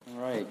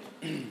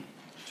right.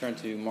 Turn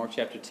to Mark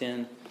chapter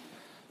 10. If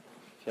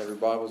you have your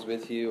Bibles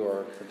with you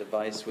or a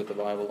device with the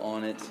Bible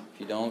on it. If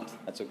you don't,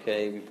 that's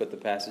okay. We put the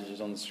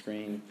passages on the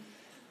screen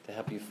to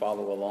help you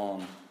follow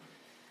along.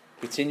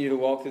 Continue to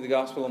walk through the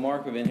Gospel of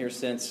Mark. We've been here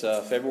since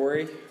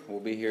February.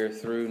 We'll be here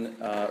through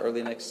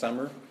early next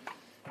summer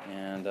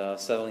and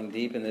settling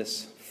deep in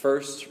this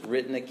first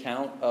written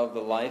account of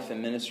the life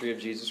and ministry of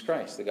Jesus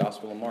Christ, the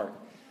Gospel of Mark.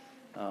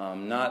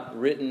 Not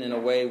written in a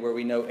way where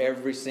we know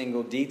every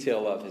single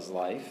detail of his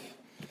life,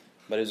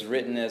 but is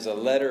written as a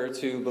letter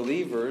to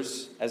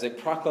believers, as a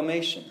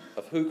proclamation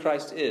of who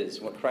Christ is,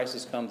 what Christ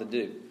has come to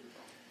do.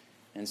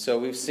 And so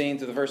we've seen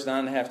through the first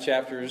 9.5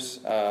 chapters,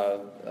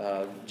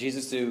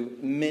 Jesus do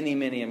many,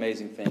 many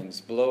amazing things,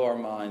 blow our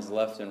minds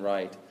left and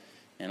right.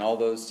 And all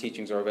those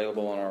teachings are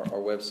available on our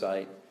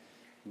website.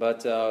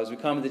 But as we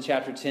come into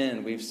chapter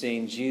 10, we've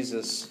seen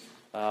Jesus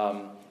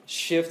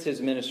shift his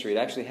ministry. It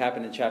actually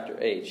happened in chapter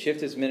 8. Shift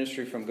his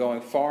ministry from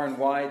going far and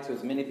wide to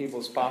as many people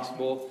as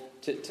possible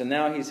to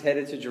now he's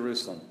headed to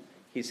Jerusalem.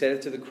 He's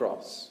headed to the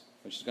cross,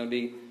 which is going to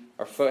be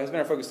has been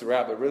our focus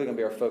throughout, but really going to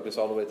be our focus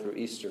all the way through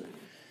Easter.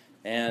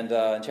 And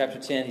in chapter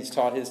 10, he's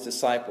taught his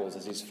disciples,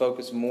 as he's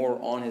focused more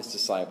on his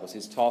disciples.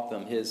 He's taught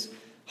them his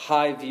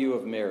high view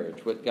of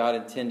marriage, what God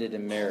intended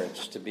in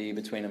marriage to be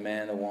between a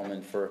man and a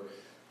woman for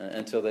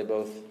until they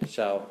both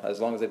shall, as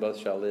long as they both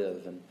shall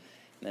live.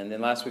 And then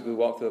last week we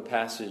walked through a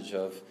passage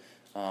of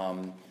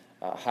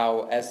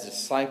how as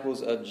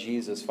disciples of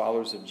Jesus,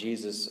 followers of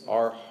Jesus,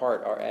 our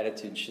heart, our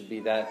attitude should be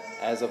that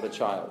as of a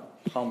child,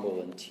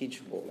 humble and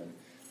teachable and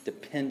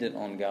dependent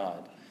on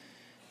God.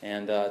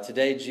 And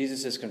today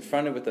Jesus is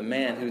confronted with a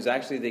man who's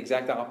actually the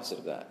exact opposite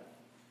of that.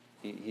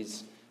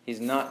 He's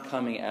not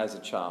coming as a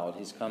child.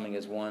 He's coming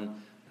as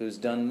one who's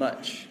done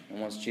much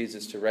and wants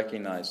Jesus to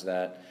recognize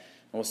that.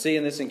 And we'll see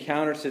in this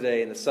encounter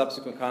today, in the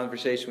subsequent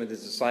conversation with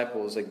his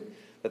disciples,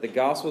 that the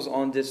gospel is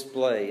on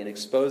display in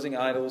exposing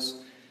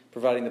idols,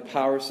 providing the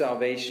power of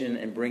salvation,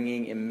 and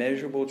bringing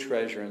immeasurable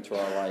treasure into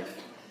our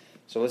life.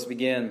 So let's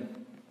begin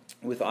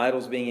with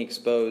idols being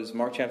exposed.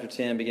 Mark chapter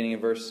 10, beginning in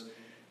verse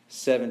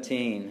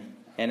 17.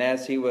 And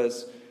as he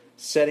was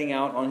setting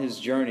out on his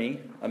journey,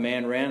 a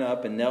man ran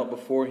up and knelt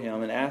before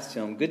him and asked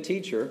him, "Good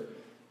teacher,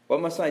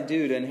 what must I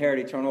do to inherit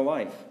eternal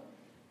life?"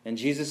 And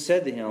Jesus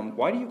said to him,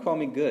 "Why do you call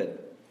me good?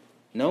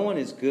 No one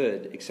is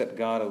good except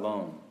God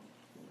alone.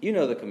 You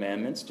know the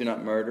commandments: do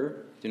not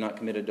murder, do not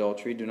commit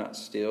adultery, do not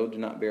steal, do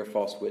not bear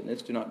false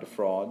witness, do not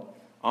defraud,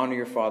 honor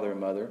your father and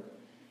mother."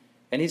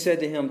 And he said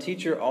to him,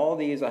 "Teacher, all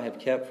these I have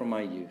kept from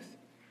my youth."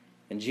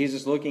 And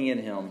Jesus, looking at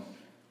him,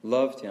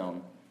 loved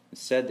him and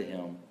said to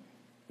him,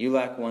 "You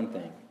lack one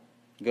thing.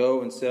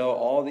 Go and sell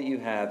all that you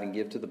have and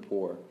give to the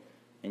poor,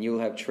 and you will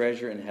have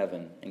treasure in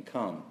heaven. And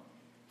come,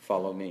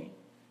 follow me."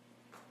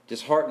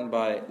 Disheartened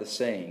by the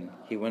saying,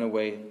 he went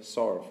away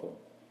sorrowful,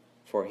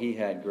 for he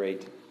had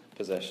great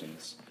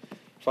possessions.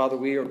 Father,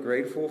 we are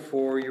grateful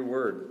for your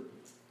word.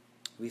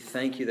 We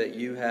thank you that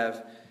you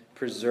have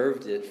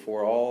preserved it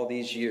for all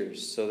these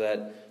years, so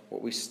that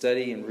what we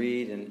study and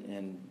read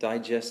and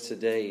digest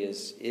today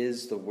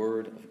is the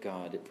word of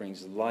God. It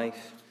brings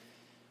life,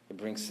 it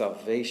brings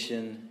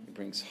salvation, it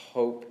brings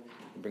hope,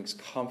 it brings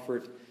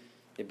comfort,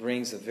 it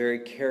brings the very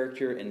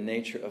character and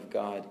nature of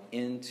God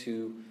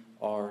into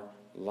our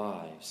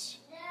lives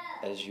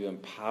as you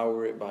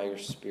empower it by your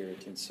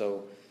Spirit. And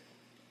so,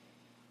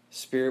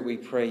 Spirit, we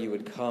pray you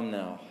would come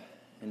now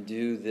and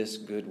do this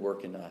good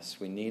work in us.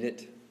 We need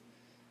it.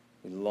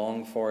 We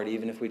long for it.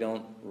 Even if we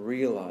don't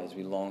realize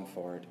we long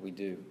for it, we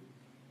do.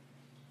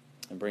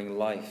 And bring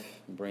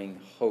life, and bring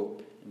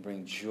hope, and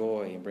bring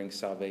joy, and bring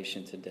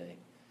salvation today.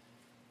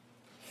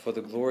 For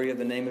the glory of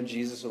the name of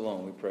Jesus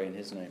alone, we pray in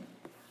his name.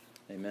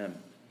 Amen.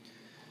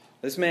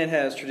 This man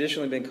has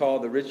traditionally been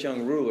called the rich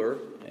young ruler,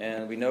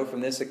 and we know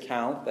from this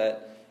account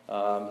that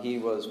he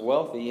was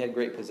wealthy, he had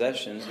great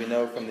possessions. We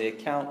know from the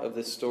account of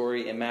this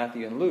story in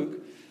Matthew and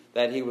Luke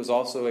that he was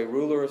also a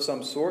ruler of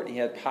some sort. He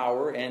had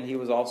power, and he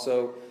was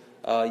also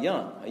a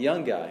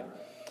young guy.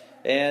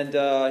 And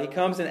he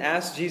comes and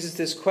asks Jesus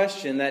this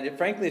question that,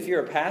 frankly, if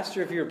you're a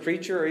pastor, if you're a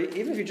preacher, or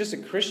even if you're just a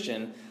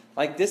Christian,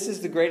 like, this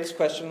is the greatest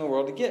question in the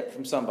world to get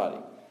from somebody.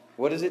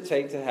 What does it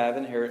take to have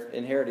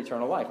inherit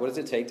eternal life? What does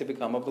it take to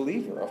become a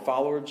believer, a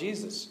follower of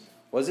Jesus?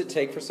 What does it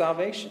take for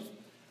salvation?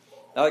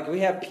 Now, like, we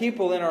have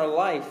people in our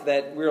life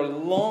that we're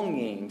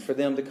longing for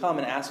them to come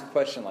and ask a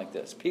question like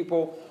this.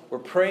 People we're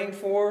praying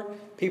for,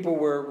 people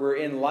we're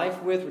in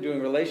life with, we're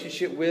doing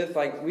relationship with.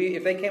 Like,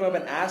 if they came up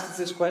and asked us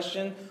this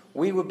question,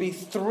 we would be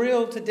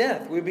thrilled to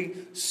death. We'd be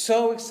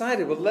so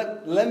excited. Well,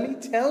 let me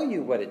tell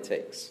you what it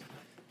takes.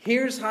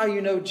 Here's how you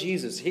know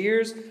Jesus.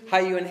 Here's how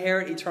you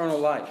inherit eternal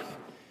life.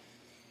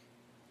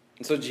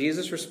 And so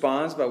Jesus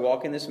responds by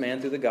walking this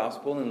man through the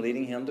gospel and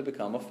leading him to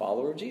become a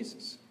follower of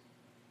Jesus.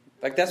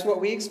 Like, that's what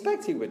we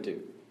expect he would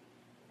do.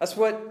 That's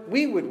what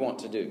we would want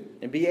to do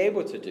and be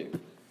able to do.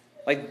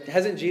 Like,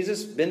 hasn't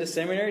Jesus been to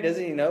seminary?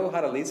 Doesn't he know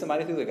how to lead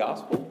somebody through the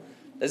gospel?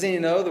 Doesn't he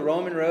know the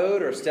Roman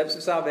road or steps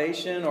of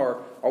salvation or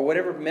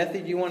whatever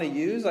method you want to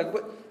use? Like,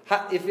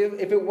 if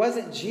it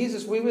wasn't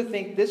Jesus, we would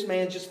think this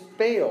man just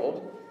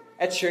failed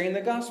at sharing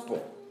the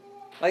gospel.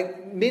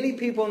 Like, many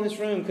people in this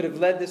room could have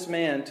led this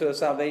man to a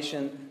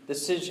salvation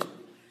decision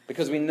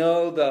because we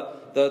know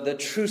the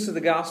truths of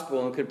the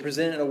gospel and could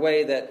present it in a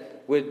way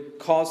that would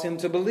cause him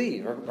to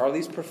believe or at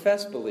least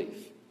profess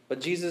belief.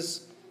 But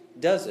Jesus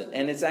doesn't.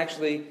 And it's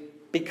actually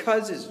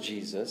because it's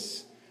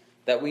Jesus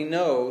that we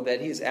know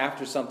that he's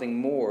after something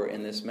more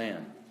in this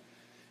man.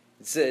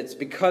 It's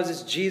because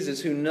it's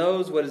Jesus who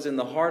knows what is in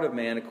the heart of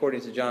man,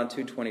 according to John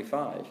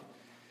 2:25.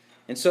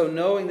 And so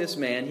knowing this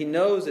man, he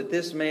knows that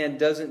this man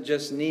doesn't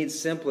just need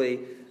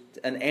simply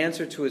an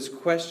answer to his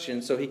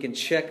question so he can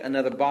check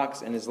another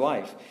box in his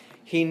life.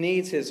 He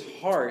needs his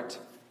heart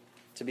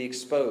to be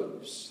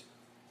exposed.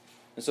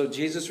 And so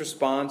Jesus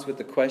responds with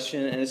the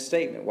question and his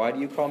statement. Why do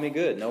you call me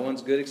good? No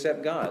one's good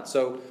except God.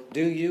 So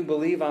do you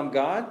believe I'm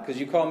God? Because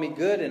you call me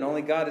good and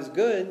only God is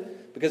good.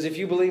 Because if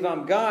you believe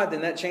I'm God,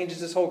 then that changes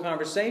this whole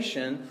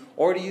conversation.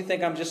 Or do you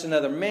think I'm just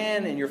another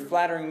man and you're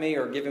flattering me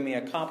or giving me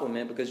a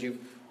compliment because you've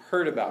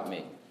heard about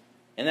me?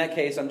 In that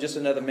case, I'm just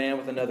another man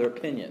with another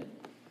opinion.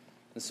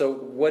 And so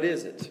what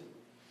is it?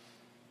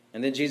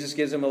 And then Jesus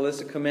gives him a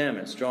list of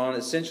commandments drawn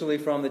essentially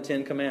from the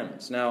Ten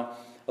Commandments. Now,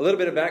 a little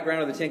bit of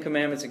background of the Ten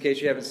Commandments in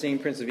case you haven't seen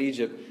Prince of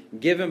Egypt.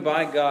 Given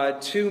by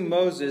God to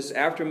Moses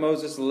after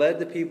Moses led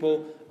the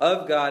people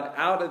of God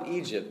out of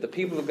Egypt. The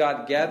people of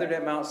God gathered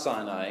at Mount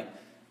Sinai.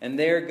 And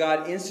there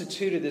God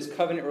instituted this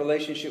covenant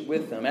relationship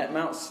with them. At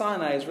Mount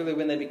Sinai is really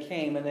when they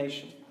became a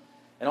nation.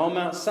 And on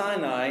Mount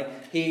Sinai,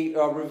 he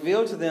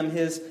revealed to them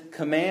his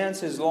commands,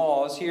 his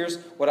laws. Here's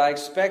what I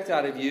expect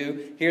out of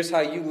you. Here's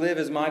how you live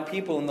as my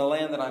people in the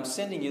land that I'm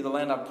sending you, the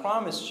land I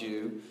promised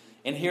you.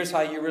 And here's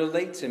how you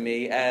relate to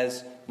me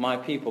as my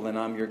people, and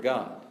I'm your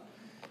God.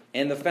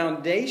 And the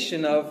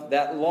foundation of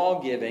that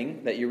law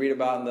giving that you read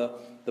about in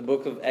the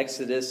book of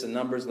Exodus and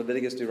Numbers,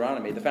 Leviticus,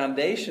 Deuteronomy, the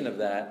foundation of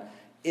that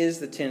is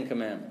the Ten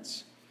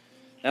Commandments.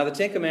 Now, the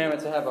Ten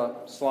Commandments, I have a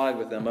slide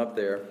with them up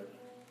there.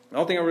 The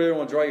only thing I really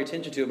want to draw your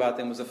attention to about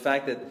them was the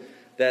fact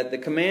that the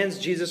commands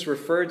Jesus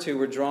referred to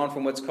were drawn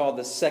from what's called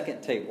the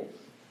second table,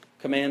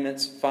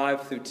 Commandments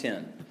 5 through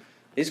 10.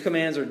 These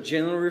commands are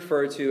generally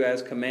referred to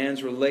as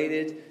commands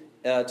related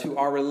to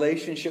our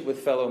relationship with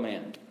fellow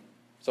man.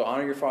 So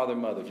honor your father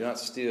and mother. Do not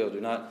steal.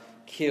 Do not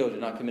kill. Do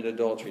not commit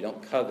adultery.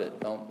 Don't covet.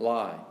 Don't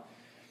lie.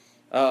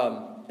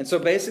 And so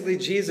basically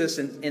Jesus,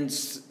 in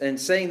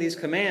saying these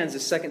commands,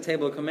 the second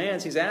table of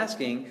commands, he's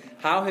asking,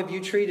 how have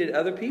you treated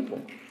other people?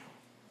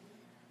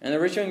 And the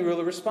rich young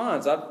ruler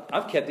responds,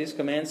 I've kept these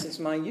commands since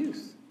my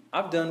youth.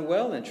 I've done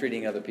well in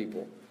treating other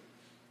people.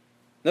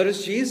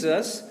 Notice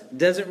Jesus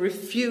doesn't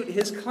refute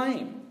his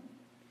claim.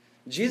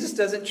 Jesus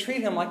doesn't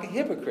treat him like a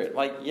hypocrite.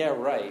 Like, yeah,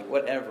 right,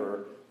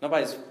 whatever.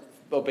 Nobody's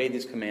obeyed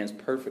these commands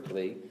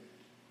perfectly.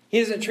 He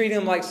doesn't treat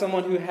him like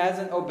someone who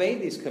hasn't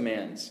obeyed these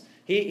commands.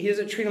 He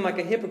doesn't treat him like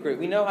a hypocrite.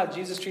 We know how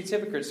Jesus treats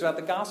hypocrites throughout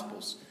the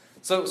Gospels.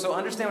 So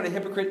understand what a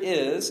hypocrite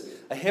is.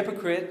 A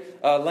hypocrite,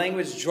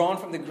 language drawn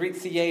from the Greek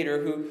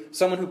theater,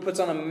 someone who puts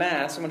on a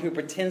mask, someone who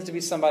pretends to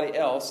be somebody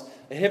else.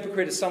 A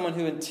hypocrite is someone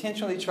who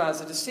intentionally tries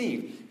to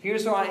deceive.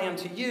 Here's who I am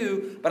to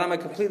you, but I'm a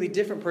completely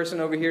different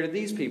person over here to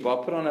these people.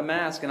 I'll put on a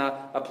mask and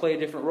I play a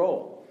different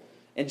role.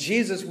 And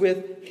Jesus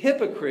with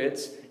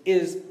hypocrites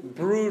is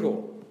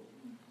brutal.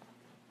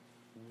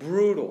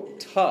 Brutal,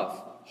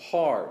 tough,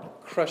 hard,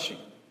 crushing.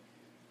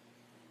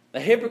 A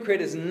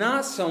hypocrite is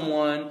not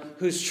someone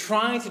who's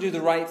trying to do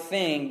the right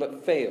thing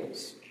but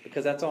fails,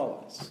 because that's all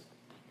of us,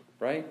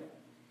 right?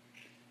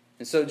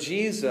 And so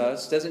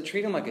Jesus doesn't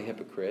treat him like a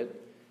hypocrite.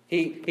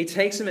 He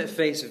takes him at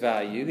face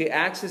value. He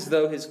acts as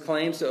though his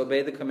claims to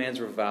obey the commands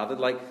were valid,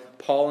 like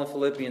Paul in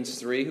Philippians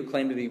 3, who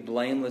claimed to be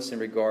blameless in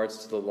regards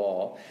to the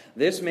law.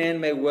 This man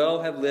may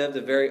well have lived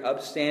a very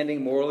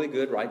upstanding, morally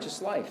good,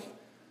 righteous life.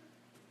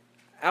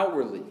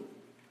 Outwardly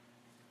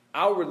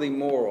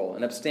moral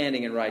and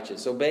upstanding and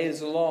righteous,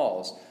 obeys the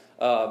laws,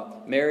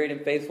 married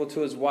and faithful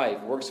to his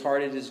wife, works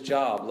hard at his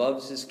job,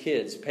 loves his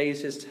kids, pays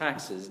his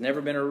taxes,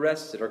 never been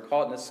arrested or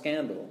caught in a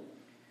scandal.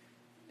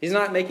 He's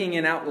not making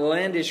an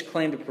outlandish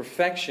claim to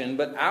perfection,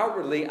 but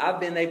outwardly, I've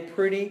been a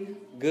pretty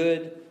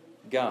good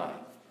guy.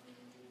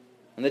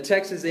 And the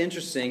text is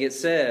interesting. It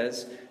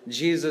says,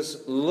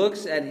 Jesus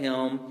looks at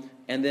him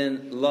and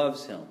then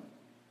loves him.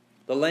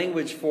 The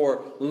language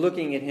for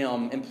looking at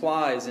him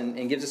implies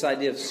and gives this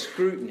idea of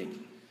scrutiny.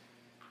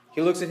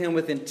 He looks at him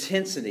with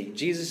intensity.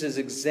 Jesus is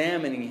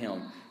examining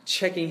him,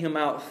 checking him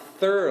out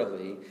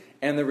thoroughly.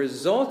 And the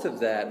result of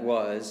that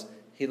was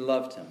he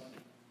loved him.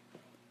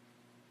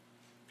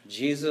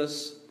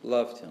 Jesus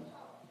loved him.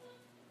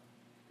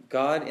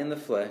 God in the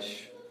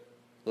flesh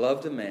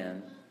loved a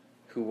man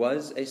who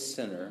was a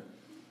sinner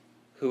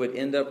who would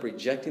end up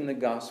rejecting the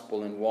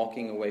gospel and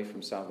walking away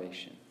from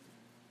salvation.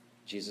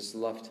 Jesus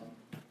loved him.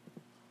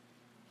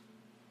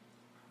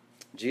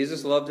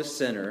 Jesus loved a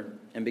sinner,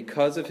 and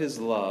because of his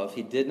love,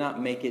 he did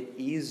not make it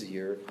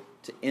easier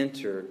to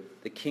enter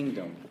the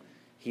kingdom.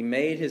 He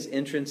made his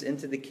entrance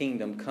into the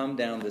kingdom come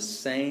down the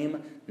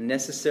same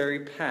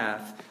necessary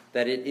path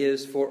that it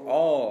is for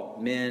all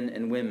men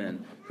and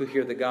women who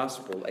hear the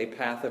gospel, a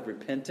path of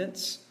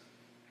repentance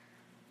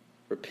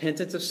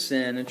repentance of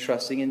sin and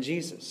trusting in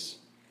Jesus.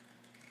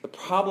 The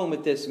problem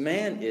with this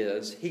man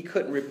is he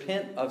couldn't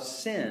repent of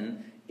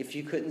sin if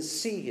you couldn't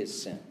see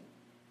his sin.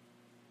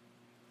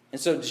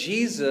 And so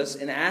Jesus,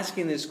 in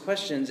asking these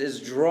questions, is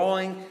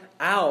drawing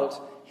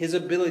out his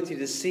ability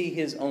to see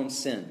his own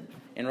sin.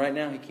 And right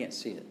now he can't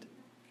see it.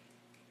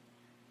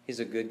 He's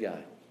a good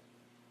guy.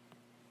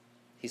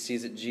 He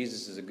sees that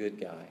Jesus is a good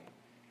guy.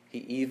 He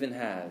even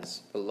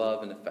has the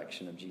love and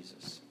affection of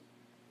Jesus.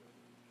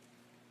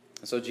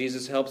 And so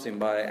Jesus helps him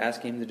by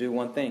asking him to do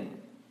one thing.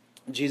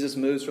 Jesus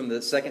moves from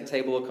the second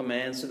table of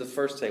commands to the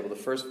first table. The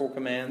first 4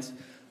 commands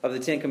of the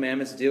 10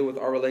 commandments deal with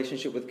our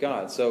relationship with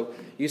God. So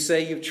you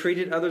say you've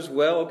treated others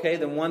well, okay,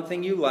 then one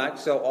thing you lack,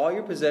 sell all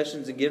your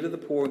possessions and give to the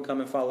poor and come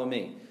and follow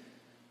me.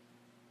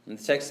 And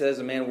the text says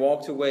a man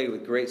walked away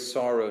with great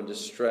sorrow and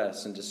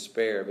distress and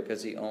despair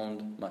because he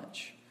owned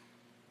much.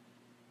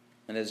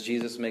 And as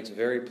Jesus makes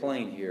very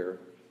plain here,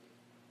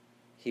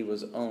 he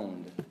was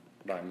owned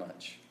by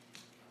much.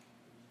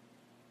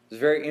 It's a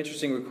very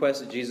interesting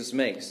request that Jesus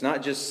makes.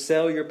 Not just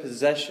sell your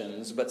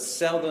possessions, but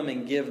sell them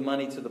and give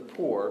money to the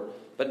poor.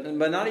 But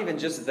not even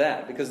just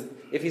that. Because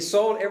if he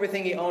sold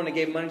everything he owned and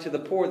gave money to the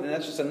poor, then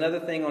that's just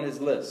another thing on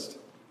his list.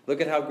 Look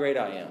at how great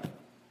I am.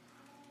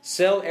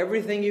 Sell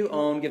everything you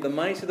own, give the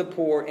money to the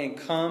poor, and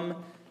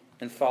come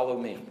and follow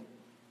me.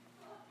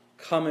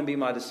 Come and be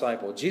my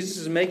disciple. Jesus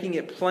is making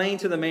it plain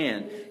to the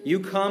man. You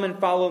come and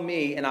follow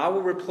me, and I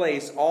will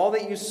replace all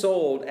that you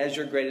sold as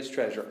your greatest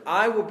treasure.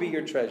 I will be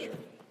your treasure.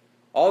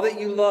 All that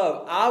you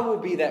love, I will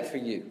be that for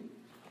you.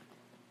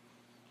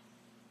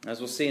 As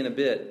we'll see in a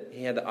bit,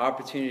 he had the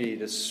opportunity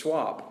to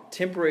swap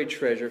temporary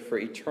treasure for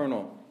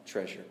eternal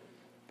treasure.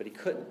 But he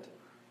couldn't.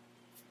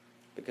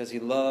 Because he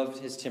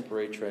loved his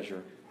temporary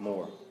treasure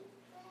more.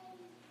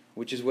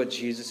 Which is what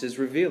Jesus is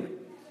revealing.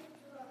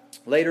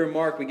 Later in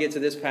Mark, we get to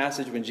this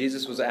passage when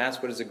Jesus was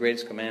asked what is the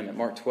greatest commandment.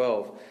 Mark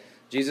 12.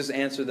 Jesus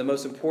answered, the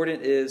most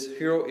important is,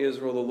 Hear, O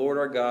Israel, the Lord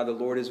our God, the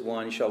Lord is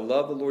one. You shall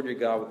love the Lord your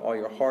God with all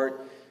your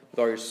heart, with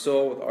all your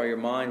soul, with all your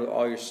mind, with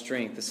all your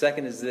strength. The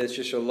second is this,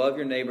 you shall love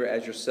your neighbor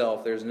as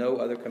yourself. There is no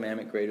other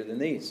commandment greater than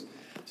these.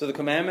 So the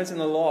commandments and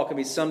the law can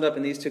be summed up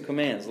in these 2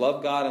 commands.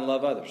 Love God and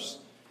love others.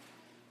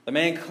 The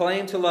man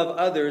claimed to love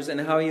others and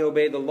how he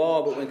obeyed the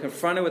law, but when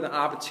confronted with an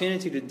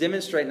opportunity to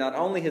demonstrate not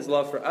only his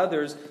love for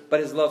others,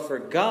 but his love for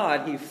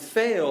God, he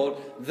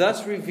failed,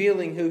 thus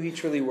revealing who he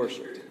truly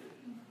worshipped.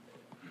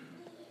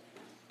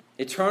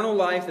 Eternal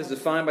life, as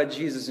defined by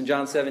Jesus in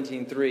John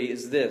 17:3,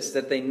 is this,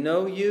 that they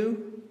know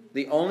you,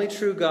 the only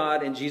true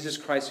God, and Jesus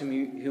Christ whom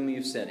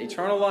you've sent.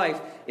 Eternal life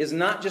is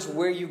not just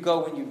where you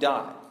go when you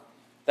die.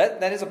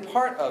 That is a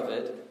part of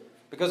it,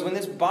 because when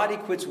this body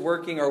quits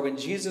working or when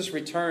Jesus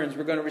returns,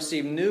 we're going to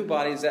receive new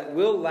bodies that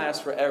will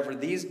last forever.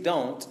 These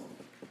don't.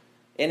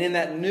 And in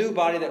that new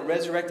body, that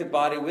resurrected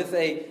body, with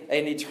an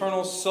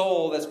eternal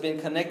soul that's been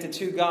connected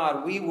to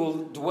God, we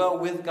will dwell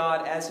with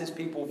God as His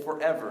people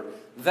forever.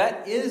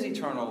 That is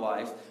eternal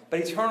life. But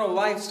eternal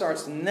life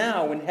starts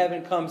now when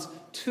heaven comes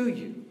to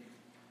you.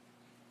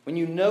 When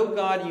you know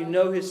God, you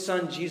know His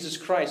Son, Jesus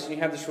Christ, and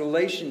you have this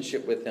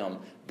relationship with Him.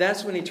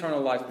 That's when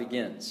eternal life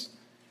begins.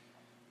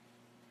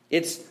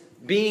 It's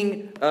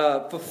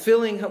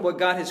fulfilling what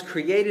God has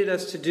created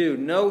us to do.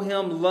 Know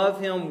Him, love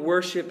Him,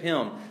 worship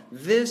Him.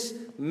 This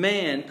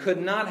man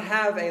could not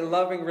have a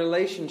loving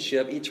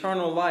relationship,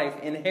 eternal life,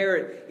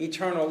 inherit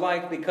eternal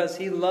life, because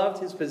he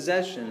loved his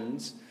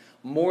possessions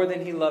more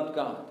than he loved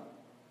God.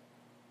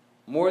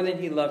 More than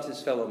he loved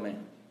his fellow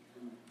man.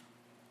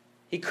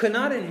 He could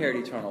not inherit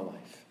eternal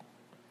life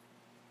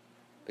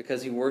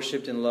because he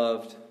worshipped and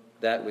loved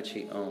that which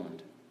he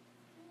owned.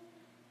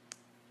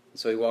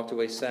 So he walked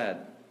away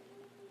sad.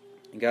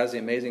 And guys, the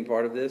amazing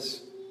part of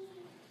this,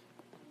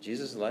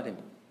 Jesus let him.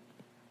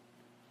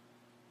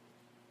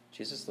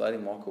 Jesus let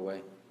him walk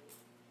away.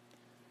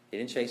 He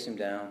didn't chase him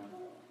down.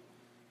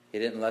 He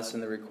didn't lessen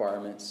the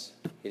requirements.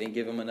 He didn't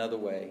give him another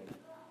way.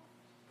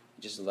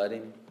 He just let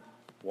him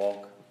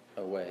walk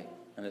away.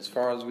 And as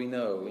far as we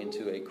know,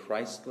 into a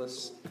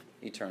Christless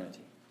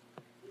eternity.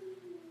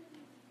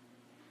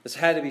 This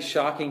had to be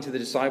shocking to the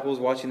disciples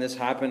watching this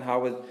happen.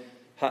 How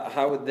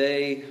would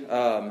they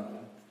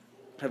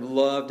have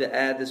loved to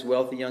add this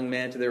wealthy young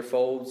man to their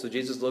fold? So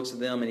Jesus looks at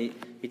them and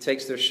he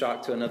takes their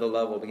shock to another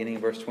level, beginning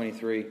in verse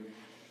 23.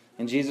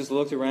 And Jesus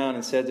looked around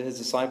and said to his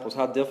disciples,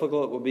 how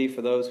difficult it will be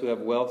for those who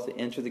have wealth to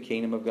enter the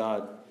kingdom of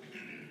God.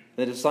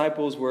 The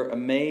disciples were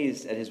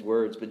amazed at his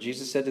words, but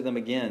Jesus said to them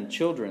again,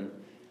 children,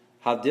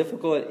 how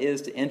difficult it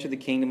is to enter the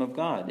kingdom of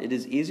God. It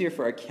is easier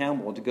for a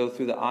camel to go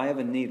through the eye of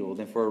a needle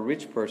than for a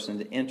rich person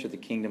to enter the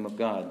kingdom of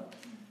God.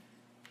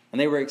 And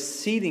they were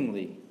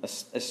exceedingly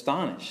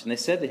astonished. And they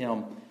said to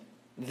him,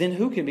 then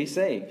who can be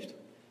saved?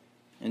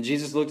 And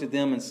Jesus looked at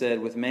them and said,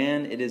 with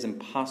man it is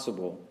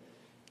impossible,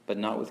 but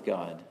not with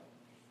God.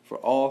 For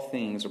all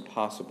things are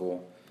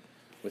possible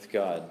with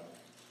God.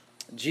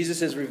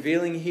 Jesus is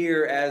revealing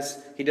here,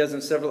 as he does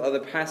in several other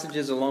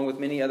passages, along with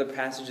many other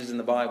passages in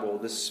the Bible,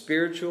 the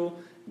spiritual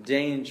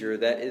danger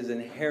that is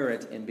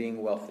inherent in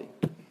being wealthy.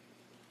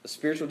 The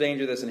spiritual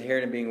danger that's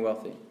inherent in being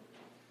wealthy.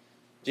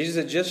 Jesus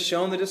had just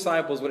shown the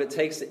disciples what it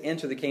takes to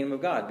enter the kingdom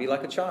of God. Be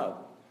like a child.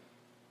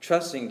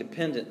 Trusting,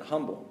 dependent,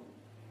 humble.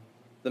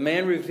 The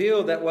man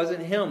revealed that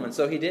wasn't him, and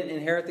so he didn't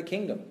inherit the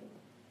kingdom.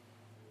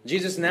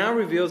 Jesus now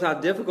reveals how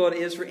difficult it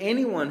is for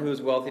anyone who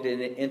is wealthy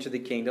to enter the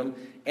kingdom,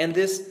 and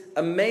this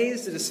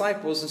amazed the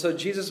disciples, and so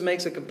Jesus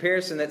makes a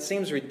comparison that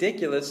seems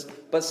ridiculous,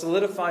 but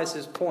solidifies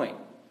his point.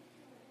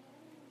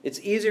 It's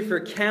easier for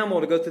a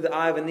camel to go through the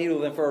eye of a needle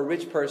than for a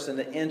rich person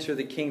to enter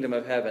the kingdom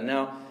of heaven.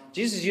 Now,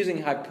 Jesus is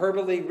using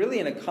hyperbole really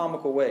in a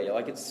comical way.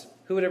 Like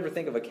who would ever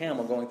think of a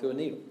camel going through a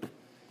needle?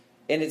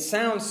 And it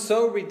sounds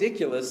so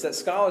ridiculous that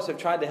scholars have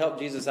tried to help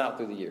Jesus out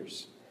through the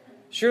years.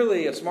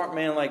 Surely a smart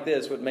man like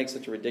this would make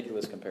such a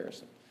ridiculous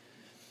comparison.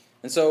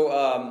 And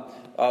so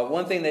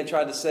one thing they've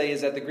tried to say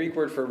is that the Greek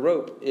word for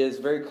rope is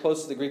very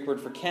close to the Greek word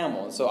for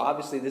camel. And so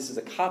obviously this is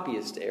a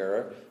copyist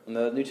error. When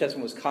the New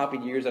Testament was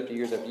copied years after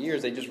years after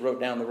years, they just wrote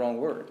down the wrong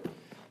word.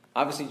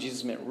 Obviously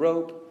Jesus meant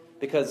rope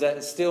because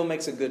that still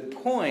makes a good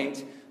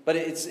point, but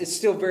it's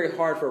still very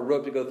hard for a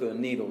rope to go through a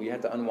needle. You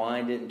have to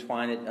unwind it and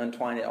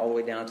untwine it all the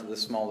way down to the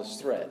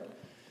smallest thread.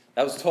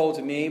 That was told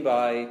to me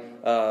by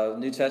a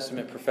New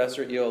Testament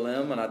professor at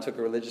ULM when I took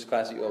a religious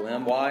class at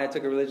ULM. Why I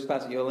took a religious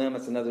class at ULM,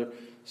 that's another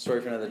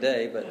story for another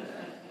day, but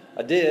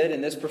I did,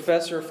 and this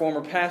professor,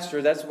 former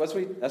pastor, that's what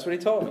he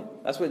told me.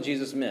 That's what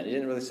Jesus meant. He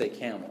didn't really say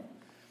camel.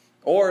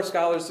 Or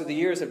scholars through the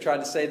years have tried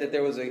to say that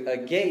there was a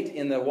gate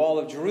in the wall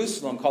of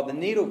Jerusalem called the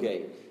Needle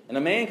Gate. And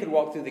a man could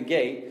walk through the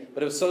gate,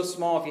 but it was so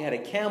small if you had a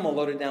camel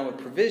loaded down with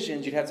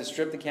provisions, you'd have to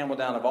strip the camel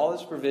down of all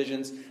his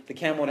provisions. The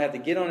camel would have to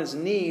get on his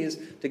knees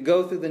to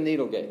go through the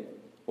Needle Gate.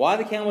 Why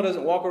the camel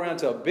doesn't walk around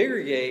to a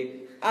bigger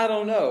gate, I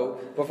don't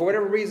know. But for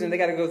whatever reason, they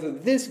got to go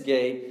through this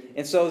gate.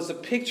 And so it's a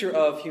picture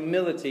of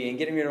humility and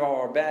getting rid of all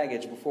our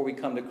baggage before we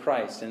come to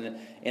Christ.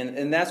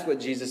 And that's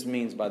what Jesus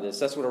means by this.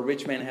 That's what a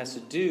rich man has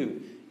to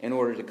do in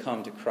order to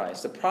come to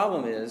Christ. The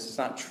problem is, it's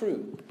not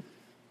true.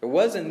 There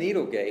was a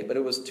needle gate, but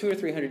it was 200 or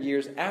 300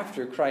 years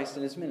after Christ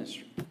and his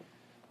ministry.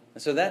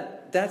 And so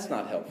that's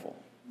not helpful.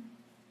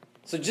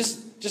 So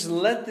just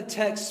let the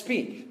text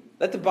speak.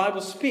 Let the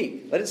Bible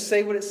speak. Let it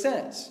say what it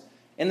says.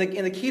 And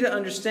the key to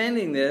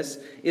understanding this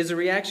is the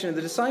reaction of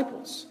the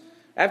disciples.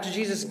 After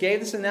Jesus gave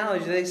this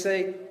analogy, they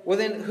say, well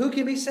then, who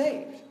can be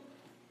saved?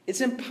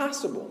 It's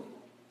impossible.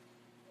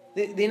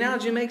 The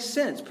analogy makes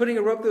sense. Putting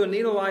a rope through a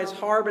needle eye is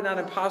hard but not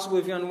impossible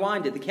if you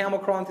unwind it. The camel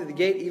crawling through the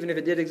gate, even if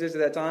it did exist at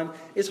that time,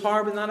 is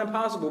hard but not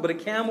impossible. But a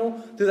camel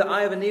through the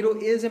eye of a needle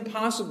is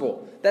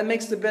impossible. That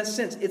makes the best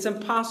sense. It's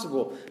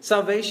impossible.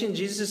 Salvation,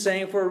 Jesus is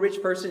saying, for a rich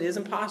person is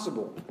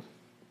impossible.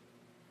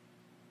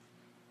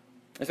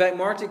 In fact,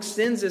 Mark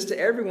extends this to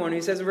everyone. He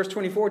says in verse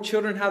 24,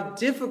 children, how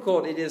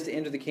difficult it is to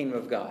enter the kingdom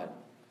of God.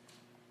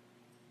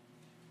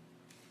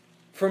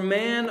 For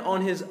man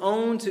on his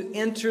own to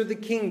enter the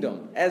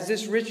kingdom, as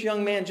this rich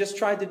young man just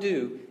tried to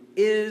do,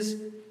 is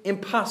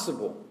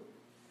impossible,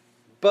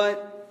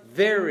 but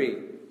very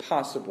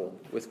possible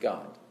with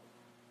God.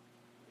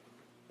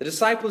 The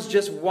disciples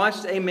just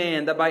watched a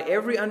man that by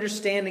every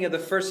understanding of the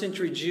first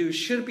century Jew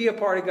should be a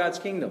part of God's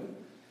kingdom.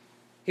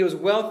 He was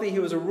wealthy, he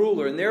was a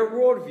ruler. In their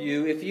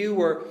worldview, if you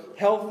were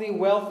healthy,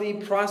 wealthy,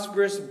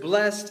 prosperous,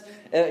 blessed,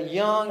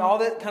 young, all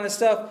that kind of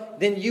stuff,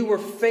 then you were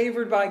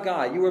favored by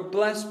God. You were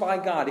blessed by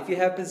God if you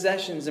have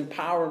possessions and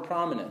power and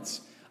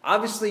prominence.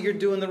 Obviously, you're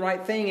doing the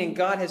right thing and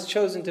God has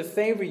chosen to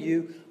favor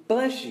you,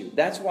 bless you.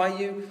 That's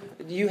why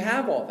you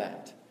have all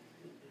that.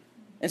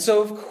 And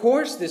so, of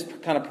course, this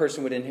kind of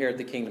person would inherit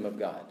the kingdom of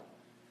God.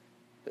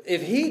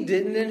 If he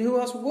didn't, then who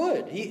else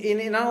would?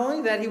 And not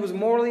only that, he was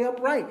morally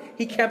upright.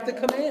 He kept the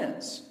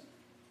commands.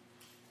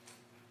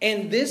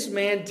 And this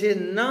man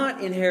did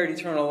not inherit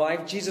eternal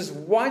life. Jesus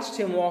watched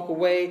him walk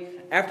away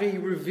after he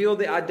revealed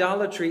the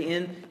idolatry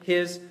in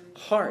his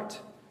heart.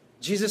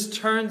 Jesus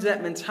turns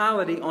that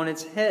mentality on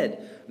its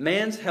head.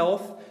 Man's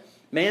health,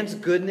 man's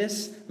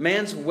goodness,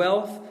 man's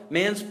wealth,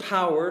 man's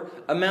power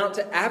amount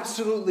to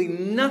absolutely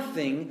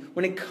nothing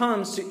when it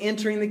comes to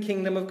entering the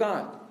kingdom of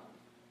God.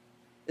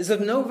 Is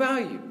of no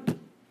value.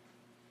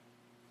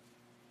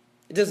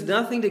 It does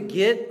nothing to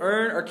get,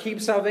 earn, or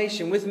keep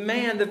salvation. With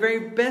man, the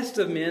very best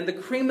of men, the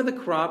cream of the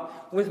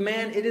crop, with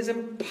man, it is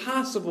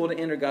impossible to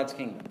enter God's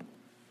kingdom.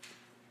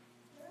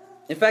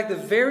 In fact, the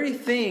very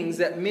things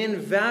that men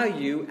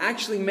value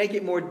actually make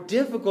it more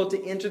difficult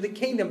to enter the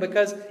kingdom,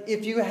 because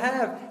if you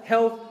have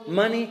health,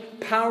 money,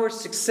 power,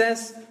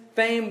 success,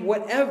 fame,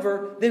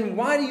 whatever, then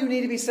why do you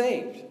need to be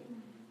saved?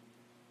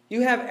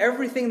 You have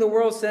everything the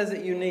world says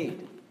that you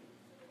need.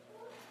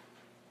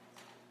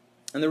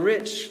 And the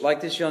rich, like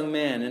this young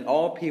man, and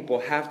all people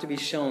have to be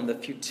shown the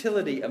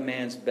futility of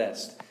man's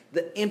best,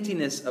 the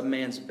emptiness of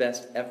man's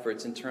best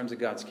efforts in terms of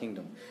God's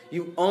kingdom.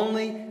 You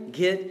only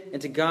get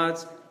into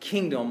God's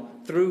kingdom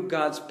through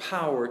God's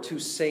power to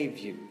save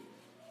you.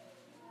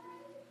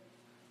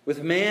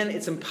 With man,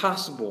 it's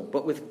impossible,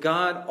 but with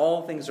God,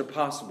 all things are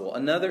possible.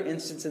 Another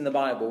instance in the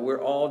Bible where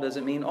all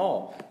doesn't mean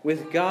all.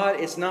 With God,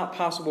 it's not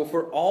possible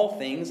for all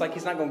things, like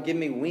He's not going to give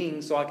me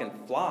wings so I can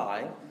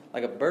fly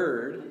like a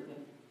bird.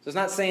 So it's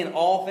not saying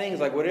all things,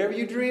 like whatever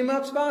you dream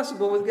up is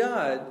possible with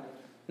God.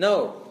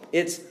 No,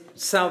 it's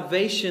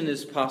salvation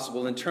is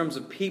possible in terms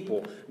of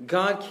people.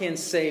 God can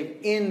save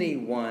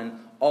anyone,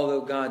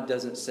 although God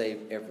doesn't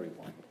save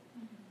everyone.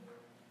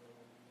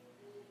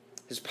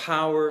 His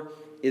power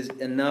is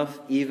enough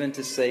even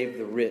to save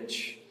the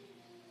rich.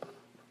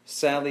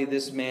 Sadly,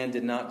 this man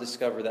did not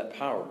discover that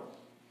power.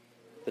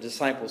 The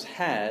disciples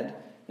had,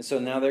 and so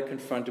now they're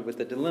confronted with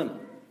a dilemma.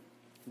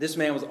 This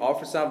man was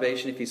offered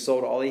salvation if he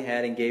sold all he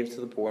had and gave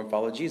to the poor and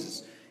followed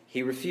Jesus.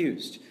 He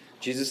refused.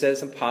 Jesus said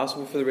it's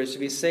impossible for the rich to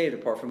be saved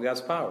apart from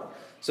God's power.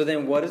 So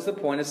then what is the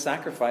point of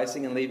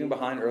sacrificing and leaving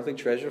behind earthly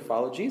treasure to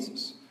follow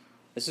Jesus?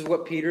 This is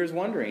what Peter is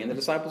wondering, and the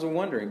disciples are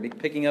wondering.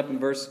 Picking up in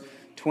verse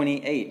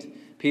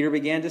 28, Peter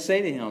began to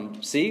say to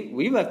him, "See,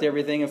 we left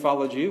everything and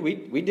followed you.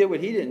 We did what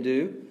he didn't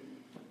do.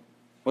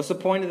 What's the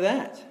point of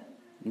that?"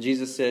 And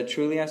Jesus said,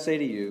 "Truly I say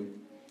to you,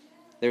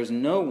 there is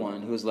no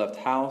one who has left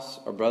house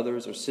or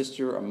brothers or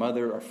sister or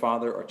mother or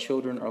father or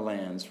children or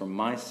lands for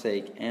my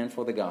sake and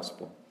for the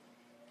gospel,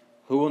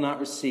 who will not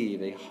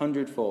receive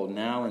 100-fold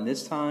now in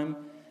this time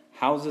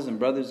houses and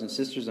brothers and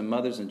sisters and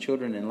mothers and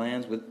children and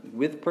lands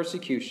with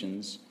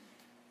persecutions,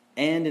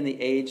 and in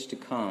the age to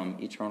come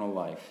eternal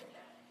life.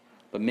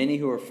 But many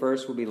who are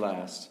first will be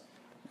last,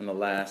 and the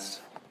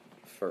last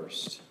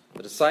first."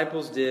 The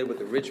disciples did what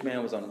the rich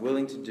man was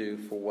unwilling to do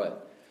for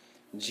what?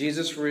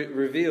 Jesus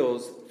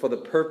reveals for the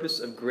purpose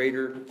of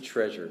greater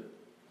treasure.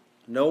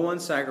 No one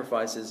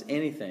sacrifices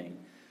anything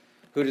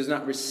who does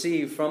not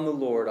receive from the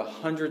Lord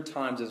 100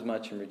 times as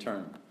much in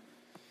return.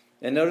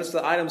 And notice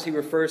the items he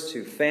refers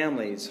to: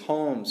 families,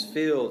 homes,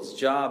 fields,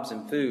 jobs,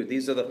 and food.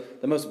 These are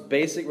the most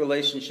basic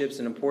relationships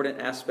and important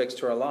aspects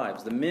to our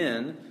lives. The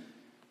men,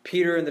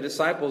 Peter and the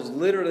disciples,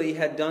 literally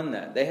had done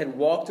that. They had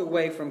walked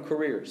away from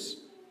careers.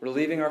 We're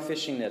leaving our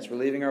fishing nets. We're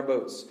leaving our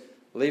boats.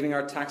 We're leaving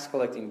our tax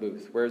collecting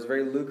booth, where it's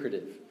very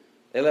lucrative.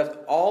 They left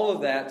all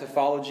of that to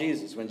follow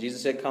Jesus when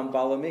Jesus said, "Come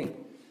follow me."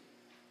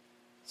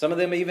 Some of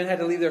them even had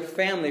to leave their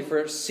family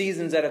for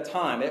seasons at a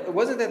time. It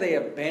wasn't that they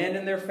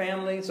abandoned their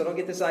family, so don't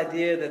get this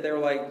idea that they were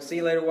like, "See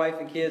you later, wife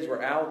and kids,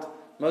 we're out."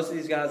 Most of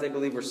these guys, they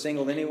believe, were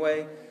single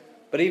anyway.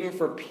 But even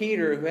for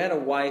Peter, who had a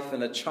wife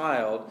and a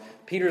child,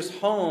 Peter's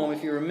home,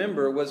 if you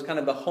remember, was kind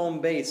of the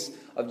home base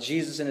of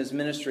Jesus and his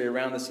ministry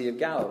around the Sea of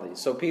Galilee.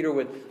 So Peter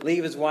would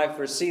leave his wife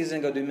for a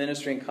season, go do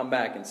ministry, and come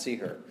back and see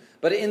her.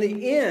 But in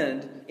the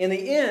end,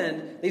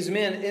 these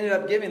men ended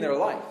up giving their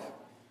life.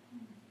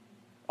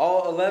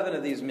 All 11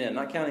 of these men,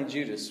 not counting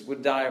Judas,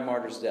 would die a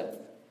martyr's death.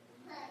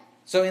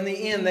 So in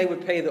the end, they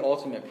would pay the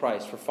ultimate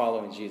price for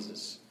following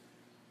Jesus.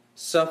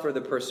 Suffer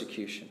the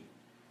persecution.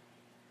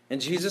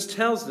 And Jesus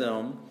tells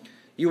them,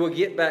 "You will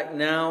get back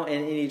now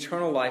and in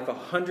eternal life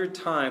 100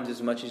 times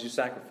as much as you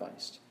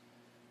sacrificed."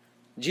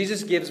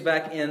 Jesus gives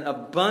back in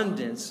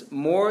abundance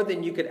more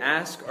than you could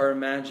ask or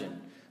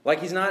imagine. Like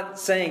he's not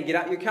saying, "Get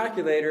out your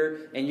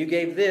calculator and you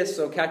gave this,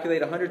 so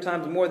calculate 100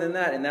 times more than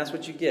that and that's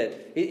what you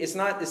get." It's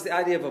the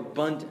idea of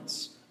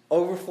abundance,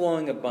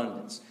 overflowing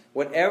abundance.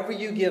 Whatever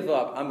you give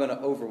up, I'm going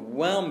to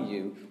overwhelm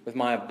you with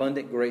my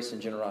abundant grace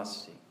and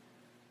generosity.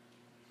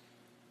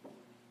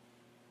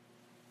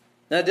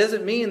 Now, it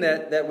doesn't mean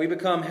that we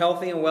become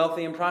healthy and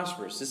wealthy and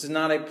prosperous. This is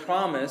not a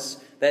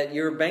promise that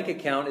your bank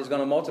account is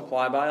going to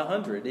multiply by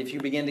 100 if you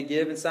begin to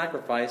give and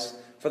sacrifice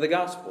for the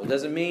gospel. It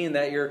doesn't mean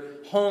that your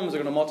homes are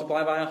going to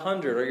multiply by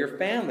 100 or your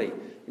family. You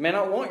may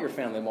not want your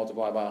family to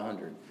multiply by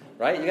 100,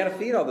 right? You got to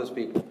feed all those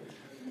people.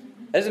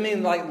 It doesn't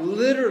mean like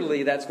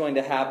literally that's going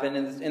to happen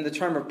in the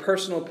term of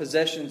personal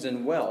possessions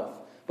and wealth.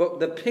 But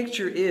the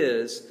picture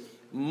is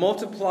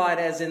multiplied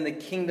as in the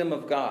kingdom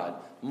of God,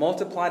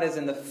 multiplied as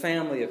in the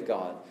family of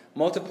God,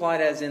 multiplied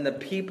as in the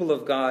people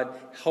of God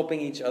helping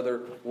each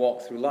other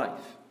walk through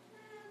life.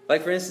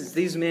 Like, for instance,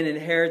 these men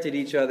inherited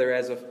each other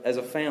as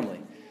a family.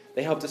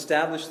 They helped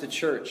establish the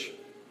church.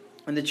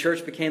 And the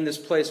church became this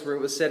place where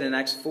it was said in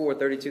Acts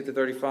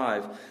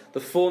 4:32-35, "The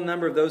full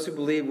number of those who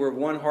believed were of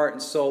one heart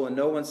and soul, and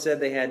no one said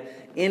they had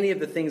any of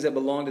the things that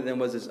belonged to them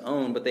was his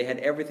own, but they had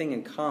everything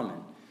in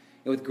common.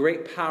 And with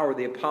great power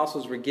the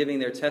apostles were giving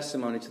their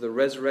testimony to the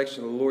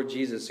resurrection of the Lord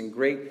Jesus, and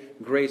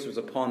great grace was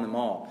upon them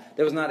all.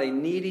 There was not a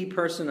needy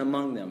person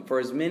among them. For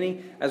as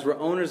many as were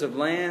owners of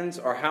lands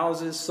or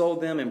houses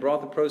sold them and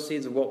brought the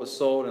proceeds of what was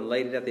sold and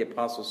laid it at the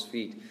apostles'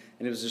 feet.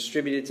 And it was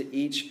distributed to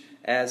each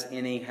as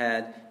any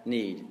had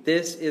need."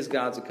 This is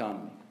God's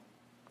economy.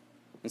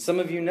 And some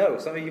of you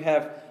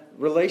have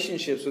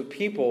relationships with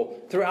people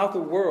throughout the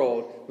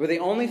world where the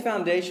only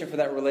foundation for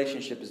that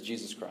relationship is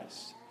Jesus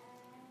Christ.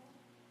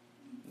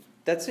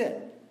 That's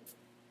it.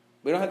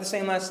 We don't have the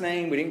same last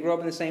name. We didn't grow up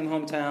in the same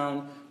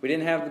hometown. We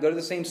didn't have to go to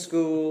the same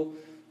school.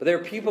 But there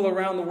are people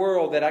around the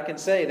world that I can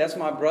say, that's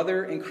my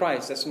brother in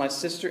Christ. That's my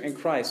sister in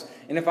Christ.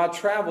 And if I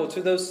travel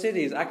to those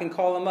cities, I can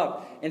call them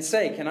up and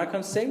say, "Can I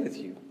come stay with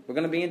you? We're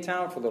going to be in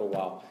town for a little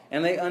while."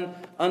 And they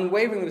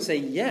unwaveringly say,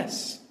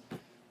 "Yes."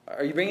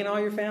 "Are you bringing all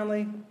your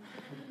family?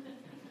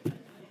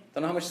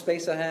 Don't know how much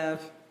space I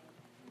have."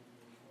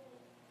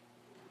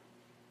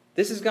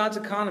 This is God's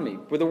economy,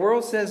 where the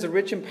world says the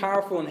rich and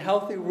powerful and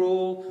healthy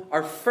rule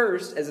are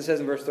first, as it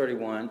says in verse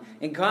 31.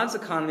 In God's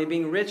economy,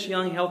 being rich,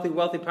 young, healthy,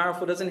 wealthy,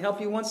 powerful doesn't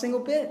help you one single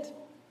bit.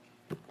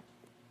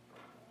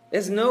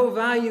 There's no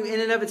value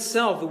in and of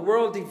itself. The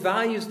world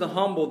devalues the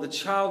humble, the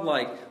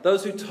childlike,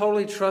 those who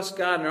totally trust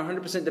God and are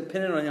 100%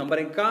 dependent on Him. But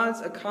in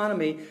God's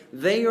economy,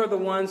 they are the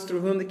ones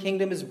through whom the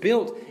kingdom is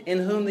built, in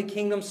whom the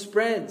kingdom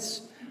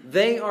spreads.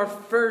 They are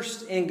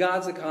first in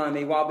God's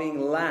economy while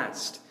being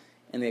last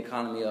in the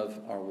economy of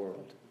our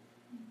world.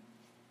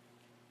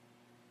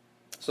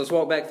 So let's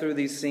walk back through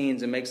these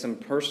scenes and make some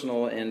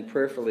personal and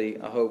prayerfully,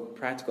 I hope,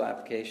 practical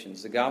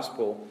applications. The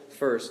gospel,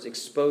 first,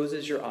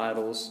 exposes your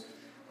idols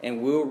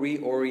and will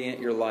reorient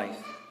your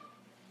life.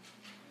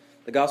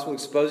 The gospel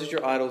exposes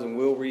your idols and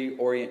will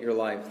reorient your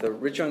life. The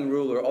rich young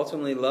ruler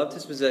ultimately loved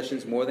his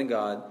possessions more than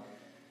God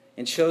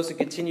and chose to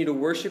continue to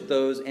worship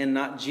those and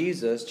not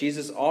Jesus.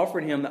 Jesus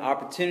offered him the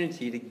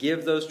opportunity to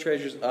give those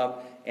treasures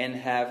up and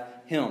have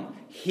Him.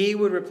 He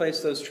would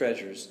replace those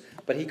treasures,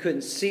 but he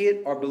couldn't see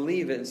it or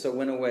believe it, and so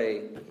went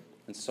away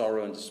in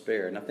sorrow and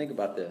despair. Now think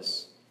about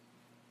this.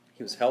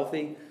 He was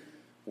healthy,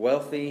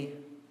 wealthy,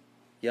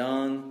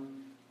 young,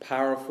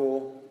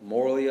 powerful,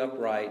 morally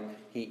upright.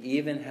 He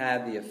even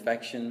had the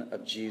affection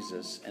of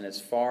Jesus, and as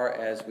far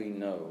as we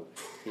know,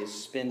 he is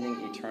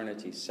spending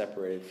eternity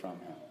separated from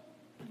Him.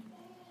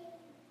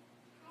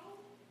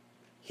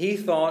 He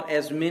thought,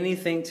 as many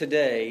think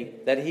today,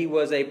 that he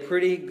was a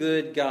pretty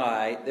good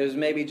guy. There's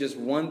maybe just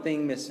one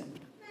thing missing.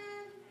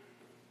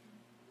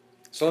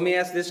 So let me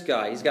ask this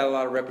guy. He's got a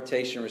lot of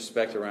reputation and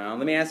respect around.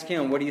 Let me ask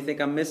him, what do you think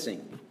I'm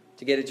missing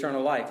to get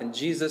eternal life? And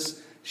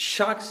Jesus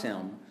shocks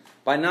him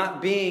by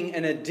not being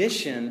an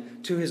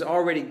addition to his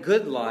already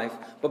good life,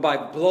 but by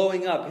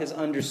blowing up his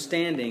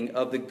understanding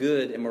of the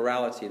good and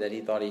morality that he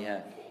thought he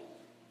had.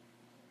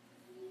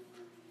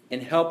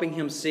 And helping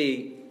him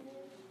see,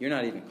 you're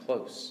not even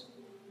close.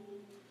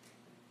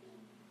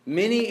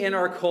 Many in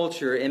our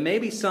culture, and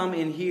maybe some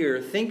in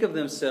here, think of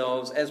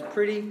themselves as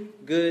pretty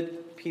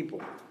good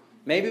people.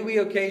 Maybe we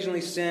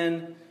occasionally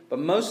sin, but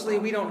mostly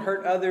we don't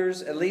hurt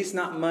others, at least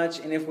not much.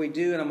 And if we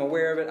do, and I'm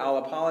aware of it, I'll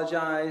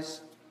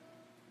apologize.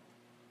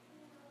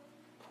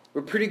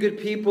 We're pretty good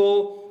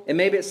people, and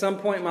maybe at some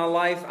point in my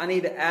life, I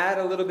need to add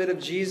a little bit of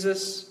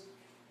Jesus,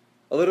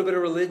 a little bit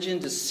of religion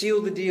to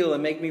seal the deal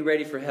and make me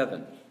ready for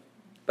heaven.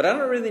 But I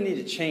don't really need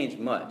to change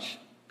much,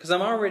 because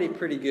I'm already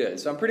pretty good.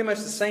 So I'm pretty much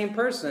the same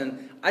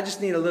person. I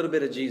just need a little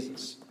bit of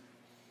Jesus.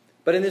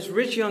 But in this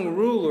rich young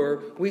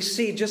ruler, we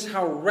see just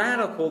how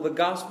radical the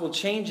gospel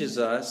changes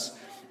us,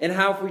 and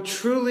how if we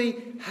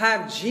truly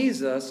have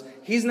Jesus,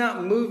 He's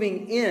not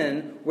moving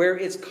in where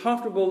it's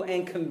comfortable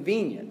and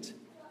convenient.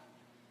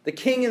 The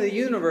King of the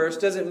universe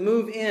doesn't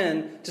move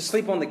in to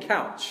sleep on the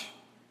couch.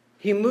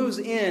 He moves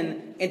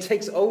in and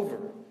takes over.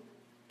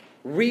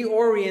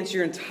 Reorients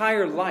your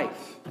entire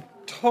life.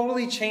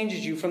 Totally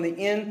changes you from the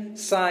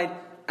inside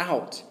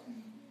out.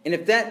 And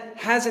if that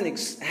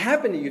hasn't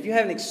happened to you, if you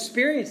haven't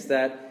experienced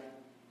that,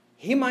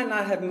 He might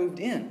not have moved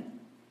in.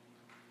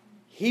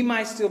 He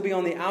might still be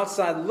on the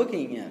outside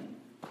looking in.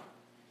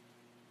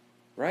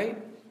 Right?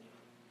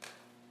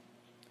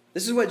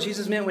 This is what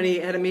Jesus meant when He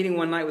had a meeting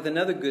one night with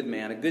another good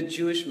man, a good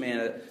Jewish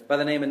man by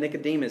the name of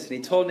Nicodemus. And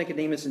He told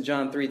Nicodemus in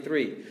John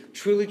 3:3,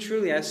 "Truly,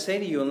 truly, I say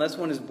to you, unless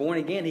one is born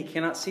again, he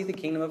cannot see the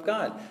kingdom of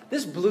God."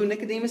 This blew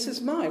Nicodemus'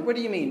 mind. What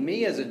do you mean?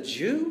 Me as a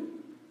Jew?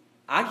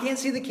 I can't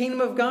see the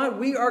kingdom of God?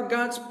 We are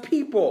God's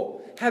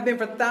people, have been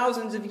for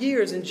thousands of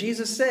years. And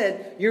Jesus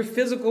said, your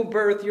physical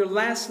birth, your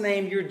last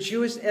name, your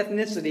Jewish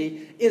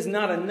ethnicity is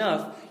not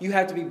enough. You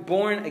have to be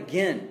born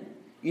again.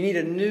 You need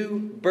a new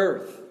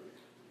birth.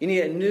 You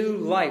need a new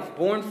life,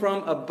 born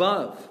from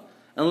above.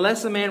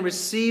 Unless a man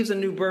receives a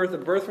new birth, a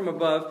birth from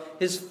above,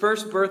 his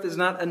first birth is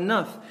not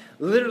enough.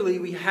 Literally,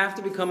 we have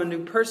to become a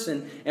new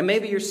person. And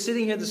maybe you're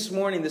sitting here this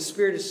morning, the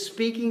Spirit is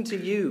speaking to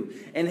you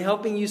and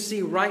helping you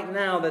see right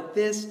now that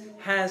this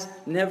has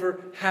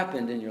never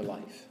happened in your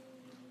life.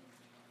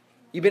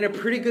 You've been a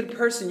pretty good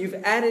person. You've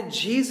added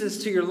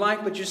Jesus to your life,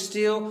 but you're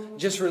still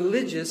just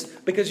religious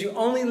because you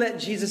only let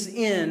Jesus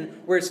in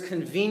where it's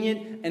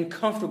convenient and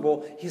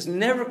comfortable. He's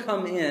never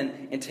come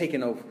in and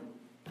taken over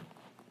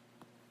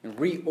and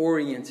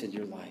reoriented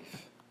your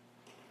life.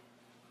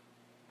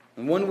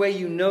 And one way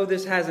you know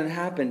this hasn't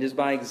happened is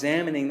by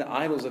examining the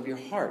idols of your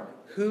heart.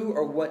 Who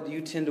or what do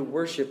you tend to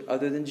worship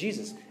other than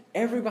Jesus?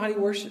 Everybody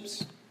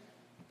worships.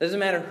 Doesn't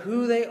matter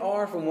who they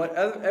are, from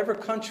whatever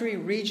country,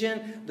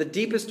 region, the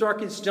deepest,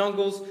 darkest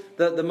jungles,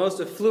 the most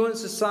affluent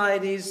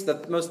societies,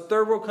 the most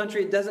third world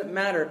country, it doesn't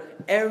matter.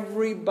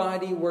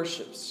 Everybody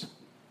worships.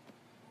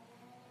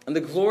 And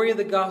the glory of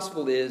the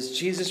gospel is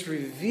Jesus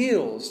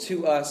reveals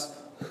to us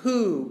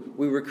who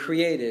we were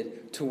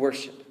created to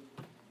worship.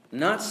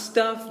 Not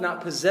stuff,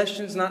 not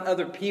possessions, not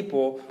other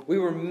people. We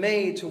were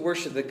made to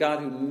worship the God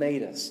who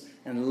made us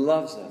and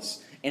loves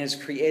us and has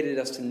created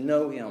us to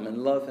know Him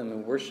and love Him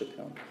and worship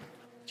Him.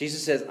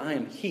 Jesus says, I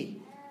am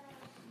He.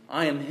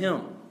 I am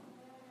Him.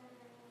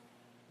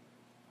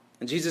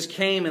 And Jesus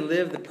came and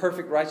lived the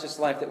perfect righteous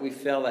life that we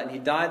fell at. And He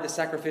died the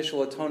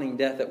sacrificial atoning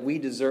death that we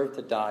deserved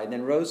to die. And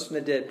then rose from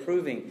the dead,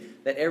 proving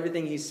that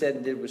everything He said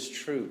and did was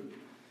true.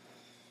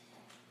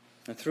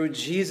 And through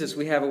Jesus,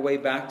 we have a way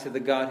back to the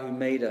God who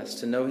made us,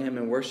 to know Him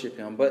and worship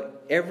Him.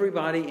 But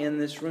everybody in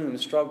this room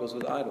struggles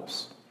with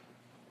idols.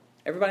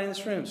 Everybody in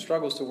this room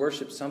struggles to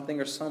worship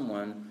something or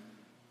someone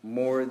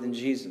more than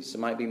Jesus. It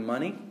might be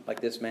money,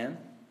 like this man,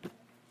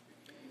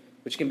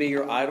 which can be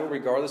your idol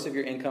regardless of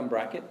your income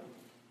bracket.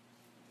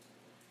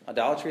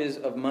 Idolatry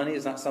of money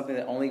is not something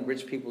that only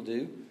rich people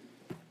do.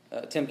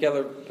 Tim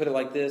Keller put it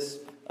like this.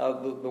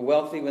 The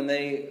wealthy, when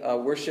they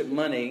worship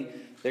money,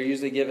 they're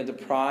usually given to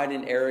pride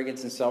and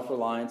arrogance and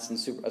self-reliance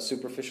and a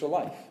superficial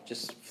life,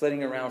 just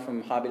flitting around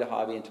from hobby to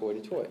hobby and toy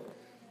to toy.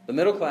 The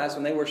middle class,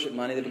 when they worship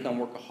money, they become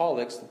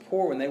workaholics. The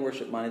poor, when they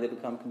worship money, they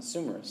become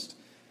consumerists.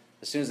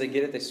 As soon as they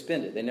get it, they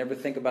spend it. They never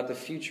think about the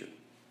future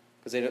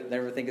because they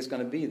never think it's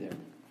going to be there.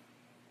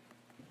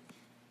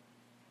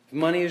 If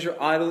money is your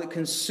idol, it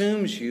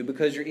consumes you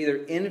because you're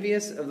either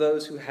envious of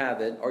those who have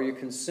it, or you're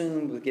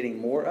consumed with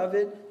getting more of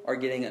it or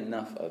getting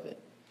enough of it.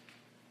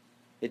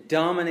 It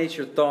dominates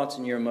your thoughts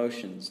and your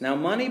emotions. Now,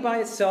 money by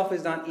itself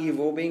is not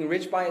evil. Being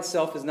rich by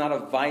itself is not a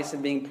vice,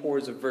 and being poor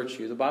is a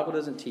virtue. The Bible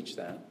doesn't teach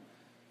that.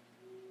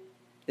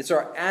 It's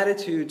our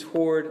attitude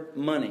toward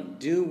money.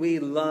 Do we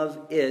love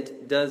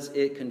it? Does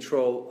it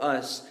control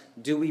us?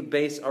 Do we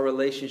base our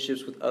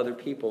relationships with other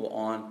people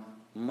on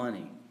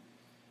money?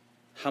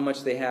 How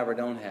much they have or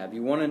don't have.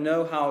 You want to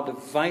know how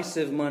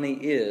divisive money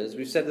is?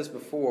 We've said this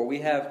before. We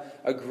have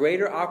a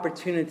greater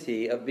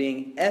opportunity of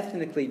being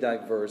ethnically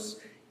diverse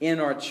in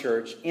our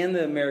church, in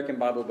the American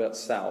Bible Belt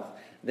South,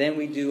 than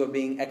we do of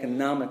being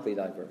economically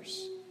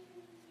diverse.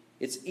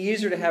 It's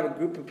easier to have a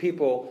group of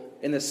people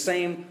in the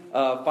same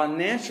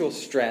financial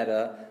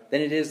strata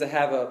than it is to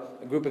have a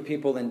group of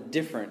people in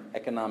different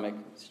economic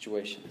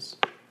situations.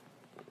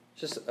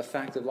 It's just a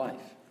fact of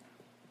life.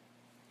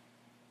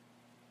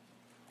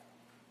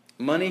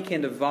 Money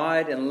can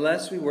divide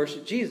unless we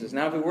worship Jesus.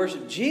 Now, if we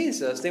worship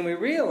Jesus, then we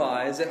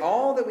realize that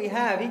all that we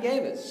have, He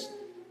gave us.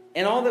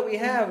 And all that we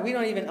have, we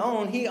don't even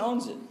own. He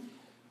owns it.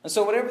 And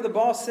so whatever the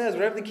boss says,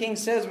 whatever the king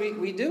says,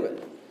 we do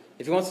it.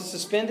 If He wants us to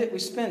spend it, we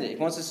spend it. If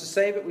He wants us to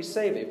save it, we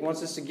save it. If He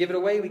wants us to give it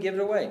away, we give it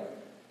away.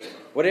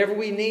 Whatever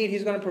we need,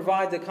 He's going to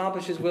provide to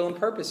accomplish His will and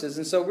purposes.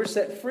 And so we're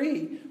set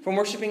free from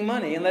worshiping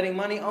money and letting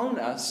money own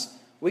us.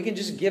 We can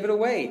just give it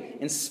away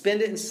and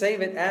spend it and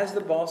save it as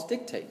the boss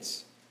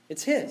dictates.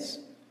 It's His.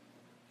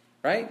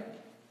 Right?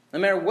 No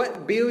matter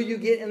what bill you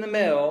get in the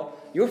mail,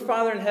 your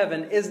Father in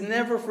heaven is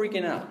never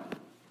freaking out.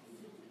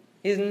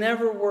 He's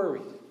never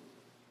worried.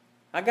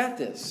 I got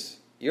this.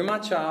 You're my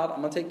child.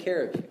 I'm going to take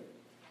care of you.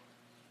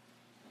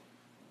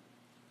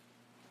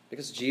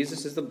 Because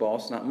Jesus is the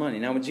boss, not money.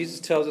 Now, when Jesus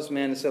tells this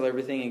man to sell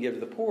everything and give to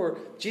the poor,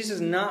 Jesus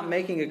is not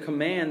making a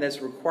command that's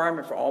a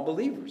requirement for all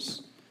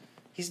believers.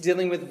 He's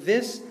dealing with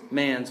this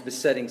man's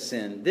besetting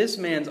sin, this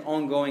man's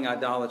ongoing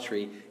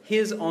idolatry,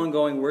 his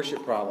ongoing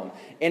worship problem.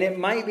 And it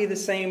might be the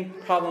same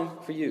problem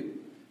for you.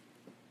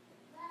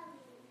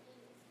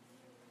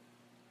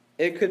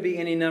 It could be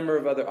any number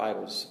of other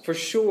idols. For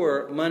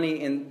sure,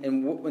 money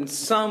in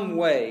some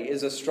way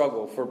is a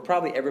struggle for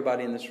probably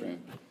everybody in this room.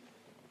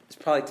 It's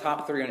probably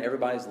top 3 on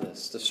everybody's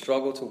list. The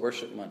struggle to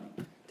worship money,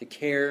 to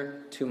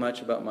care too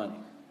much about money.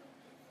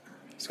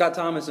 Scott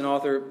Thomas, an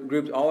author,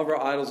 grouped all of our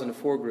idols into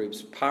 4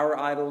 groups. Power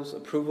idols,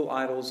 approval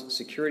idols,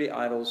 security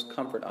idols,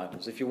 comfort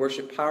idols. If you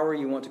worship power,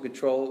 you want to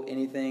control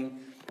anything,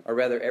 or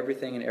rather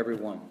everything and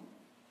everyone.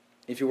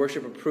 If you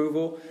worship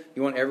approval,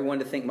 you want everyone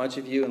to think much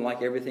of you and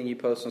like everything you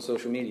post on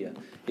social media.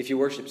 If you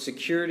worship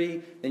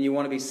security, then you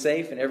want to be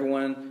safe and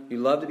everyone, you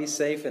love to be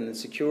safe and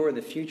secure, and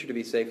the future to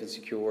be safe and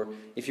secure.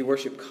 If you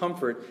worship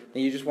comfort,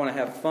 then you just want to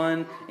have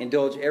fun,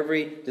 indulge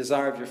every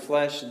desire of your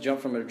flesh,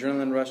 jump from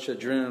adrenaline rush to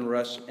adrenaline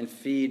rush, and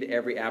feed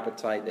every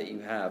appetite that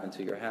you have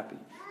until you're happy.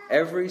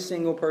 Every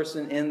single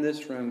person in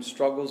this room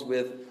struggles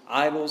with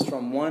idols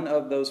from one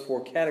of those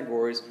 4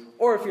 categories,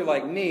 or if you're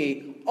like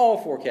me, all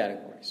 4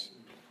 categories.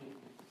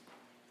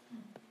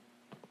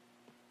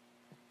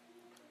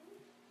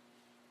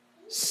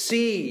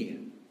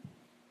 See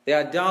the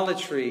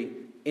idolatry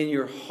in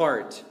your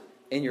heart,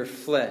 in your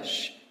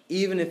flesh,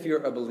 even if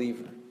you're a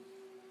believer.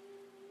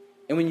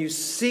 And when you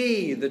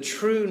see the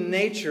true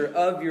nature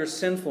of your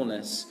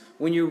sinfulness,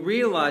 when you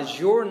realize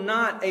you're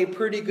not a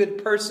pretty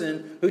good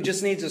person who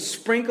just needs to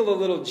sprinkle a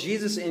little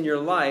Jesus in your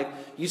life,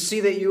 you see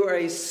that you are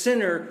a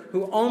sinner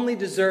who only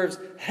deserves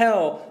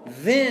hell,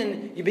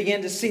 then you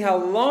begin to see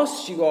how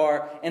lost you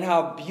are and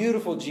how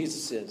beautiful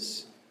Jesus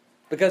is.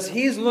 Because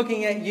He's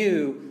looking at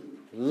you,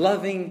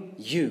 loving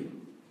you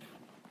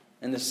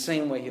in the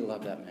same way He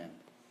loved that man,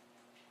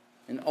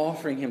 and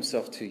offering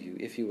Himself to you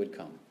if you would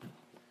come.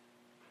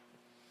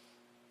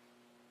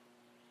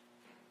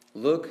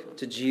 Look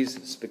to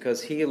Jesus,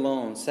 because He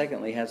alone,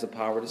 secondly, has the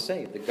power to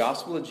save. The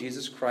gospel of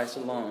Jesus Christ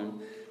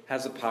alone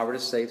has the power to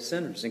save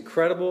sinners.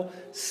 Incredible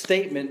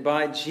statement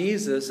by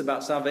Jesus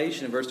about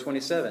salvation in verse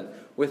 27.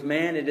 With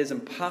man it is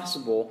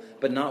impossible,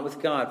 but not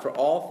with God, for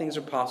all things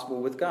are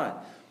possible with God.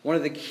 One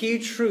of the key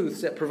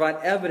truths that provide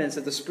evidence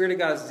that the Spirit of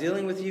God is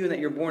dealing with you and that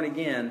you're born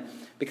again,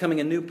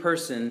 becoming a new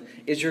person,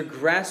 is you're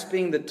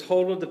grasping the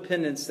total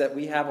dependence that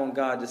we have on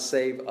God to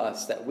save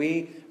us, that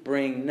we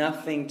bring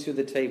nothing to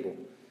the table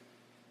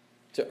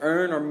to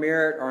earn or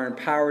merit or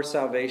empower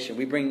salvation.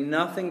 We bring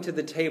nothing to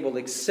the table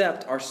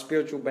except our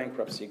spiritual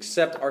bankruptcy,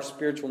 except our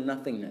spiritual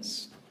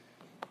nothingness.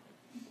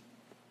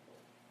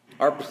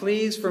 Our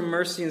pleas for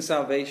mercy and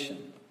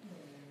salvation.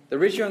 The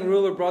rich young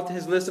ruler brought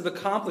his list of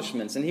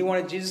accomplishments, and he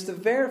wanted Jesus to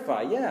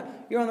verify, yeah,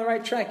 you're on the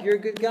right track, you're a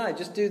good guy,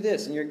 just do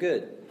this and you're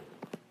good.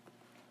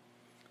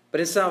 But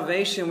in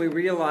salvation, we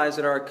realize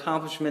that our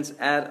accomplishments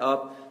add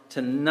up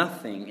to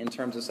nothing in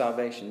terms of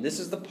salvation. This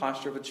is the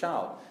posture of a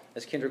child,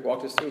 as Kendrick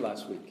walked us through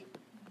last week.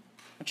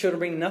 Our children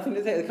bring nothing to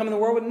the table. They come in the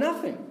world with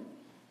nothing.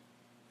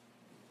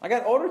 I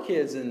got older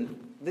kids,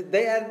 and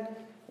they add,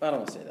 well, I don't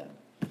want to say that.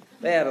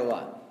 They add a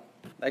lot.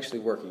 Actually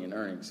working and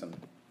earning some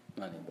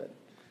money, but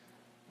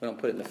we don't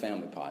put it in the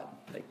family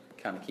pot. They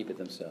kind of keep it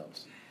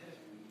themselves.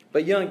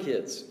 But young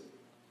kids,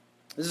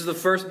 this is the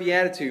first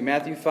beatitude,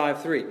 Matthew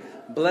 5:3.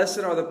 Blessed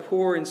are the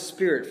poor in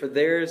spirit, for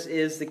theirs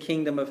is the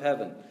kingdom of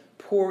heaven.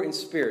 Poor in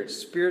spirit,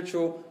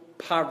 spiritual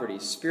poverty,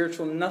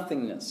 spiritual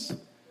nothingness.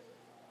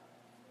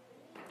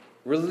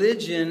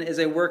 Religion is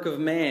a work of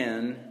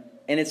man,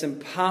 and it's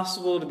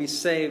impossible to be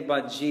saved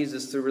by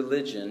Jesus through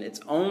religion. It's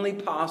only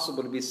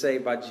possible to be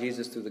saved by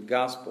Jesus through the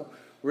gospel.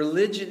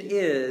 Religion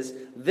is,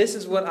 this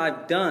is what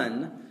I've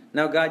done.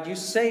 Now, God, you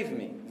save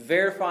me.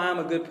 Verify I'm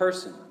a good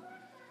person.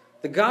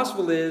 The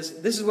gospel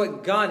is, this is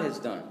what God has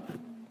done.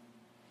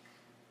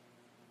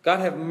 God,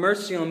 have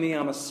mercy on me,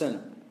 I'm a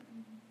sinner.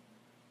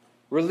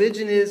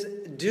 Religion is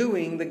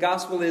doing, the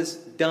gospel is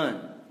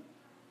done.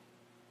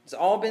 It's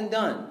all been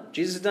done.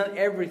 Jesus has done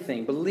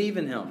everything. Believe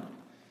in him.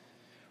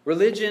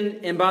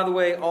 Religion, and by the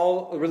way,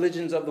 all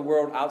religions of the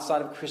world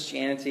outside of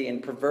Christianity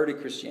and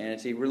perverted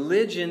Christianity,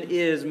 religion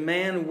is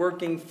man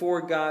working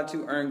for God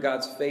to earn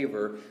God's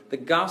favor. The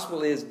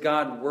gospel is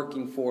God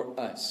working for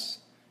us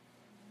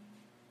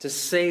to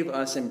save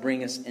us and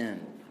bring us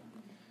in.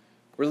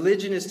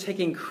 Religion is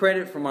taking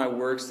credit for my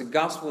works. The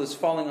gospel is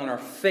falling on our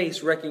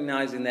face,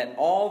 recognizing that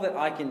all that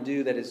I can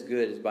do that is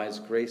good is by his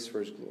grace for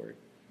his glory.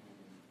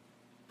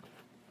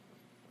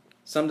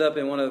 Summed up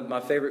in one of my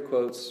favorite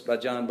quotes by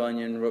John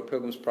Bunyan, wrote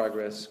Pilgrim's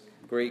Progress,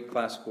 great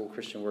classical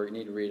Christian work, you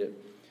need to read it.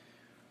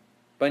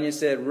 Bunyan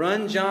said,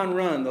 "Run, John,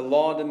 run, the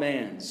law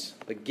demands,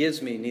 but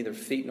gives me neither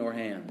feet nor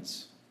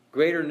hands.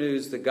 Greater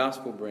news the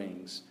gospel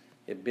brings,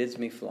 it bids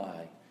me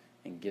fly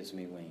and gives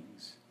me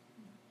wings."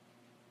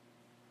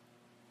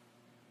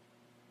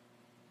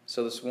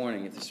 So this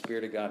morning, if the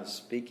Spirit of God is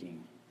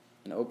speaking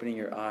and opening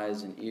your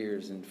eyes and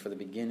ears, and for the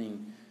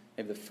beginning,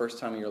 maybe the first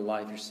time in your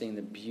life, you're seeing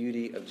the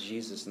beauty of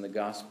Jesus in the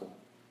gospel.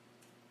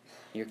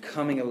 You're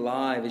coming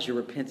alive as you're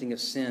repenting of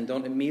sin.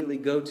 Don't immediately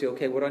go to,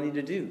 okay, what do I need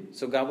to do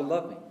so God will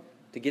love me?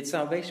 To get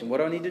salvation, what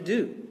do I need to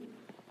do?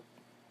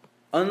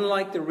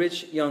 Unlike the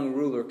rich young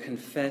ruler,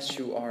 confess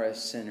you are a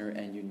sinner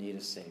and you need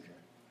a Savior.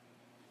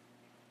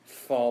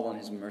 Fall on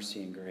his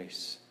mercy and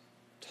grace.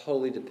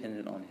 Totally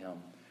dependent on him.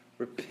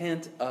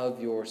 Repent of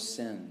your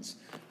sins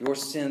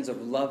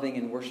of loving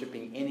and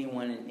worshiping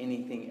anyone and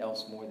anything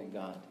else more than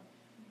God.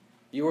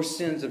 Your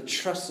sins of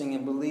trusting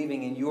and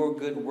believing in your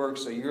good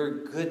works or your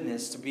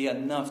goodness to be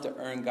enough to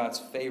earn God's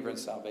favor and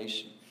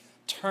salvation.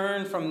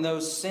 Turn from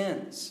those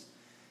sins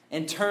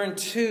and turn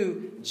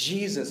to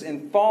Jesus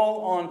and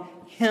fall on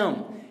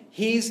him.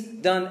 He's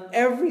done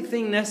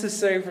everything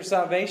necessary for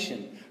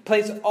salvation.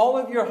 Place all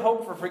of your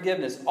hope for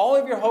forgiveness, all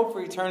of your hope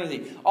for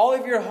eternity, all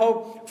of your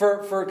hope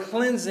for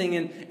cleansing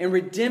and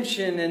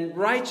redemption and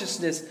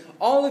righteousness,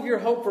 all of your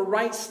hope for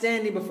right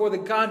standing before the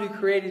God who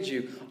created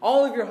you,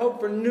 all of your hope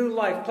for new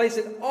life. Place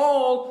it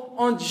all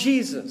on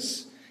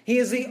Jesus. He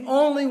is the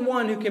only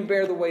one who can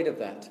bear the weight of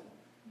that.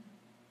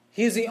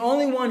 He is the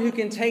only one who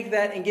can take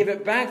that and give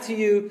it back to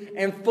you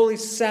and fully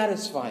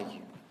satisfy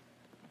you.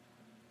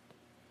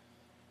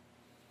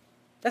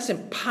 That's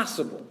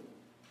impossible.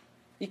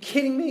 Are you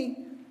kidding me?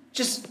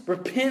 Just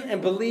repent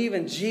and believe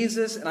in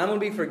Jesus and I'm going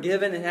to be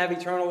forgiven and have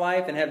eternal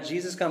life and have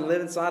Jesus come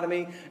live inside of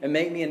me and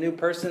make me a new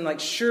person.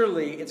 Like,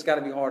 surely it's got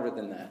to be harder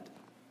than that.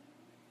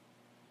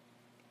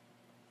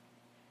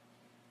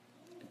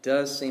 It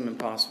does seem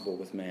impossible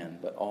with man,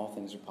 but all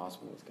things are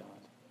possible with God.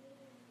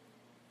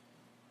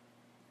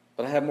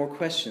 But I have more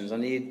questions. I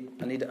need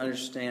to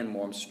understand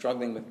more. I'm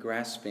struggling with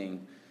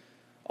grasping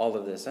all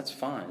of this. That's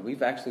fine.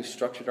 We've actually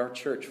structured our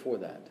church for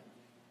that.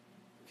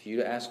 For you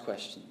to ask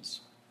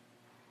questions.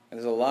 And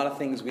there's a lot of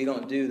things we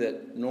don't do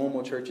that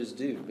normal churches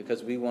do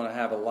because we want to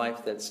have a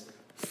life that's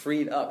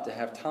freed up to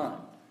have time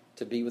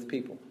to be with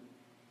people.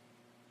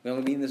 We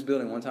only meet in this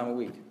building one time a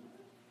week.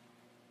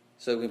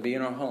 So we can be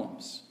in our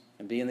homes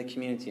and be in the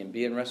community and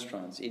be in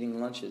restaurants, eating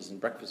lunches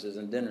and breakfasts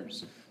and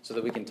dinners so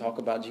that we can talk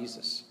about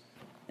Jesus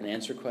and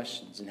answer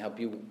questions and help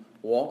you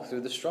walk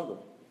through the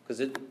struggle. Because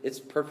it's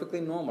perfectly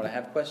normal to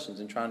have questions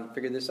and trying to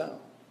figure this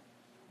out.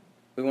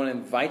 We want to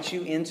invite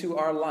you into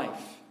our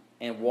life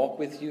and walk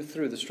with you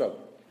through the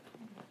struggle.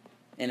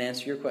 And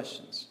answer your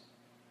questions.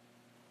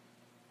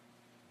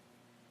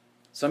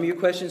 Some of your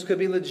questions could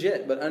be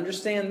legit, but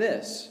understand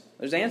this.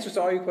 There's answers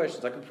to all your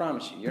questions, I can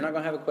promise you. You're not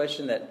going to have a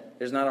question that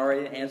there's not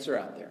already an answer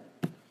out there.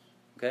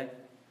 Okay?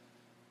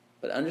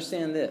 But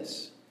understand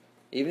this.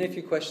 Even if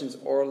your questions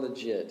are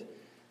legit,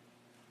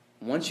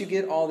 once you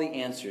get all the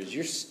answers,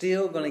 you're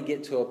still going to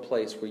get to a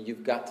place where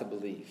you've got to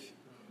believe.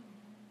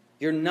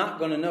 You're not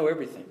going to know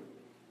everything.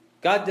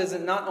 God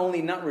doesn't not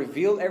only not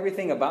reveal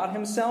everything about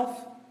himself,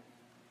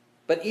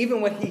 but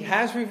even what he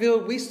has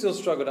revealed, we still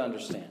struggle to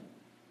understand.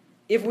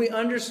 If we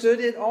understood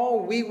it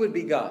all, we would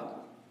be God.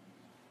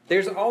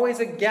 There's always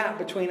a gap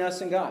between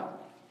us and God.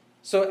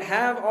 So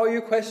have all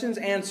your questions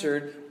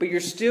answered, but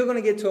you're still going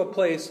to get to a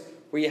place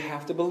where you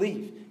have to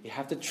believe. You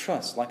have to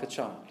trust like a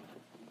child.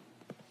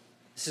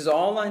 This is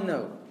all I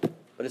know,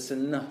 but it's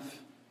enough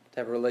to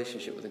have a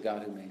relationship with the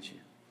God who made you.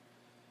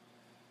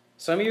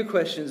 Some of your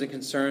questions and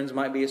concerns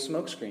might be a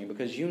smokescreen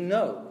because you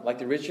know, like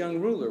the rich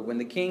young ruler, when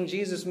the King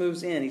Jesus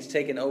moves in, he's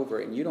taken over,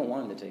 and you don't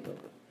want him to take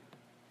over.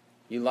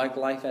 You like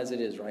life as it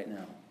is right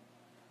now.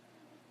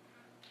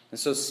 And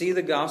so see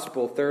the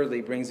gospel,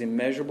 thirdly, brings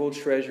immeasurable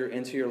treasure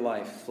into your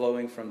life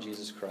flowing from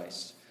Jesus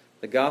Christ.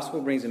 The gospel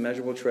brings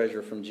immeasurable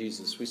treasure from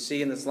Jesus. We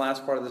see in this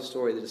last part of the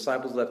story, the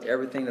disciples left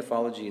everything to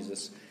follow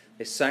Jesus.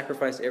 They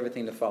sacrificed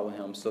everything to follow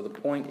him. So the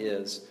point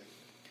is,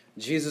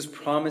 Jesus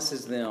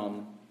promises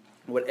them,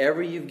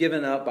 whatever you've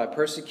given up by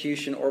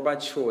persecution or by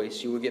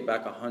choice, you will get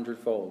back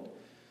 100-fold.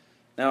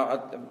 Now, I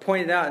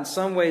pointed out, in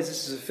some ways,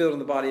 this is fulfilled in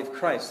the body of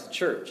Christ, the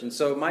church. And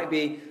so it might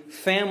be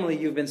family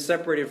you've been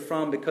separated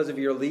from because of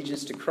your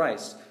allegiance to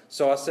Christ.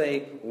 So I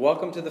say,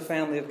 welcome to the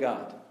family of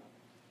God.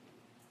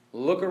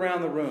 Look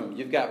around the room.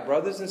 You've got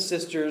brothers and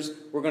sisters.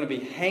 We're going to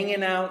be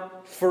hanging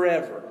out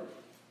forever.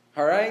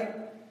 All right?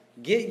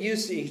 Get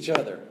used to each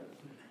other.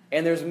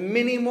 And there's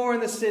many more in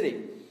the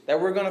city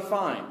that we're going to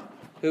find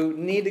who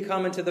need to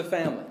come into the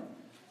family.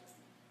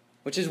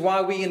 Which is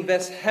why we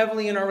invest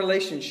heavily in our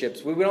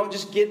relationships. We don't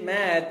just get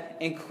mad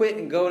and quit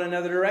and go in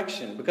another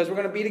direction. Because we're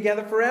going to be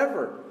together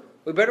forever.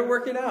 We better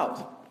work it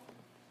out.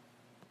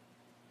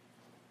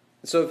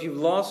 So if you've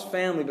lost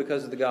family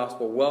because of the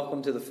gospel,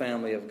 welcome to the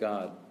family of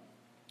God.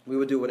 We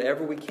will do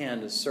whatever we can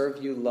to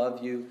serve you,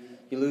 love you.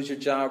 You lose your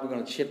job, we're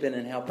going to chip in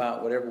and help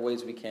out whatever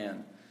ways we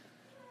can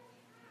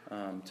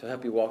to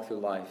help you walk through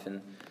life.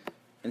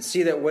 And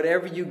see that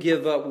whatever you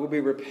give up will be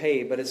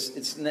repaid. But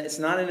it's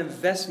not an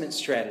investment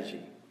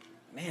strategy.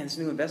 Man, this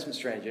new investment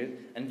strategy.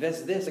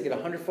 Invest this, I get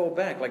 100-fold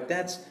back. Like,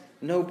 that's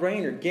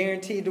no-brainer,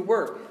 guaranteed to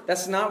work.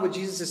 That's not what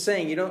Jesus is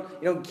saying. You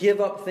don't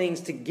give up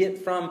things to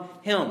get from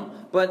him.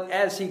 But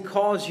as he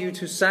calls you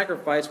to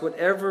sacrifice,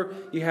 whatever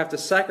you have to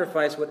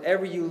sacrifice,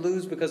 whatever you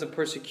lose because of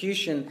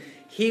persecution,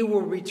 he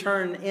will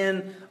return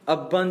in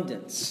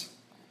abundance.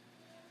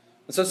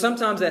 And so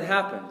sometimes that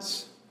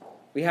happens.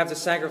 We have to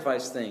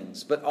sacrifice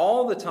things. But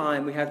all the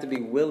time, we have to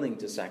be willing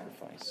to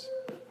sacrifice.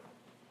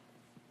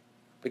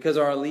 Because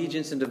our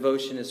allegiance and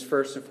devotion is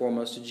first and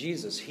foremost to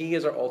Jesus. He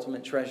is our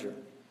ultimate treasure.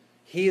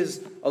 He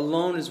is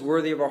alone is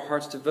worthy of our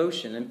heart's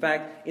devotion. In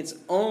fact, it's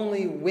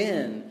only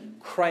when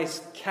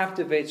Christ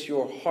captivates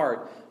your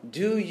heart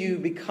do you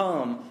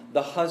become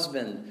the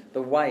husband,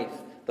 the wife,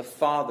 the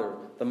father,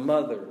 the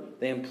mother,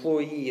 the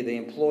employee, the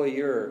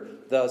employer,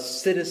 the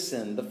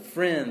citizen, the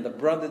friend, the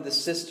brother, the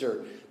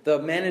sister, the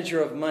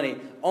manager of money.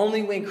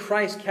 Only when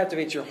Christ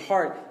captivates your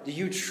heart do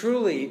you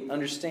truly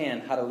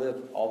understand how to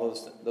live all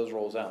those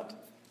roles out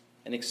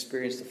and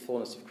experience the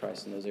fullness of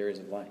Christ in those areas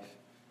of life.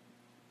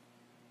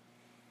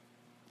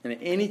 And at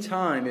any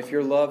time, if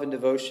your love and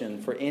devotion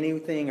for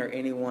anything or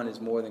anyone is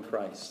more than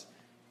Christ,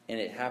 and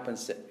it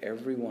happens to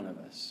every one of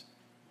us,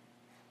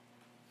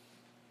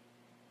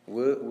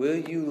 will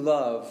you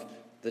love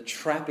the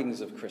trappings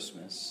of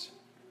Christmas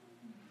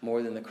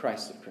more than the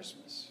Christ of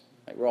Christmas?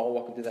 Like, we're all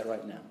walking through that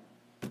right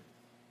now.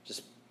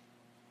 Just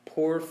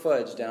pour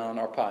fudge down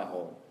our pie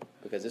hole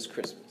because it's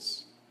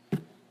Christmas.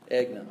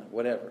 Eggnog,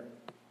 whatever.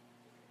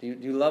 Do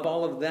you love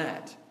all of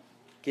that?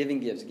 Giving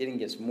gifts, getting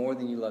gifts more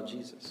than you love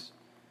Jesus?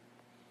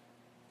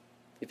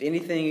 If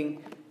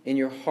anything in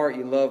your heart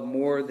you love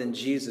more than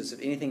Jesus,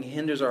 if anything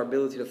hinders our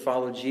ability to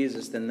follow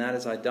Jesus, then that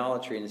is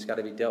idolatry, and it's got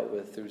to be dealt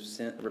with through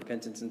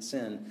repentance and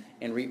sin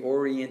and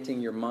reorienting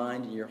your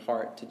mind and your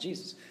heart to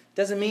Jesus.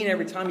 Doesn't mean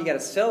every time you got to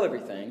sell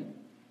everything,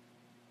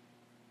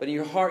 but in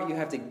your heart you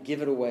have to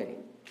give it away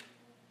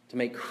to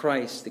make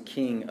Christ the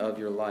king of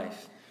your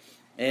life.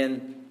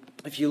 And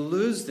if you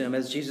lose them,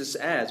 as Jesus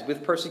adds,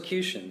 with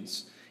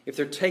persecutions, if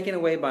they're taken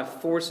away by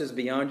forces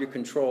beyond your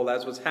control,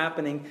 as was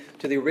happening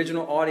to the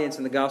original audience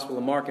in the Gospel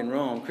of Mark in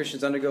Rome,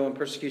 Christians undergoing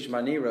persecution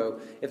by Nero,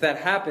 if that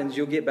happens,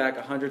 you'll get back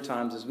 100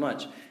 times as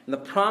much. And the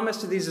promise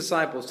to these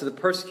disciples, to the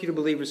persecuted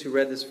believers who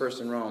read this first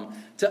in Rome,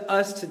 to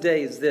us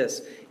today is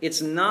this: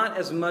 it's not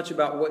as much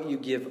about what you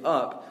give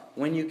up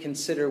when you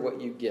consider what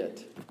you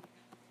get.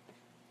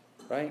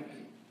 Right?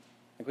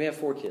 Like, we have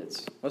 4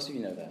 kids. Most of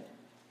you know that.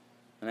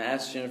 And I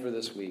asked Jennifer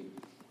this week,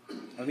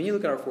 when you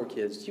look at our 4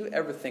 kids, do you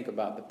ever think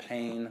about the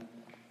pain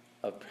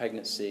of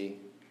pregnancy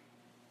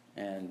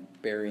and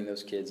burying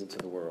those kids into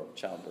the world,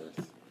 childbirth?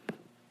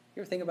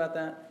 You ever think about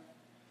that?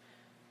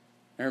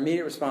 And her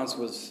immediate response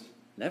was,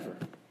 never.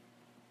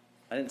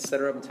 I didn't set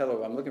her up and tell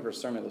her, I'm looking for a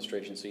sermon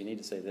illustration, so you need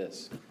to say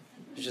this.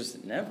 It's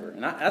just never.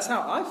 And that's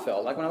how I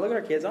felt. Like when I look at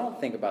our kids, I don't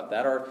think about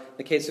that. Or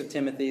the case of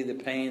Timothy, the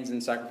pains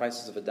and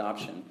sacrifices of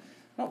adoption.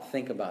 I don't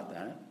think about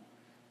that.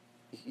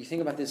 You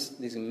think about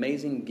these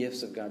amazing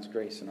gifts of God's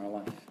grace in our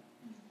life.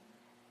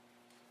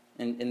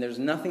 And there's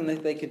nothing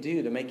that they could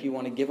do to make you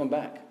want to give them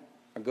back.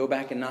 Or go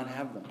back and not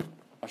have them.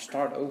 Or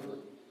start over.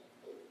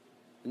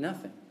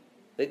 Nothing.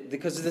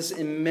 Because of this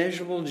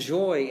immeasurable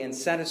joy and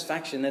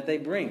satisfaction that they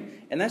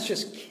bring. And that's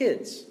just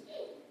kids.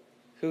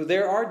 Who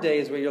there are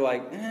days where you're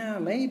like,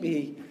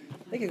 maybe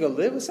they could go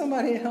live with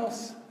somebody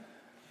else.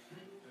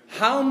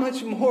 How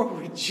much more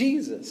with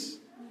Jesus?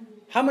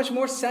 How much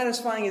more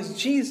satisfying is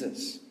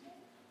Jesus?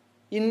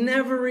 You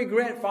never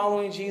regret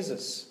following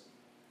Jesus.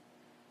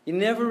 You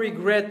never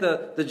regret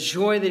the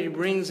joy that He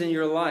brings in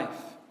your life.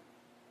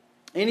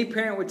 Any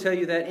parent would tell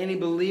you that. Any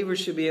believer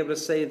should be able to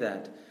say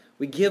that.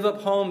 We give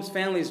up homes,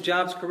 families,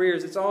 jobs,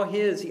 careers. It's all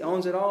His. He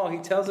owns it all. He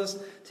tells us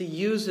to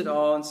use it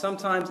all. And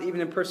sometimes,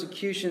 even in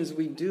persecutions,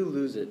 we do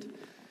lose it.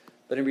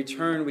 But in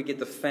return, we get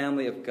the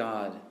family of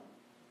God,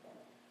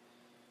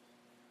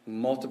 who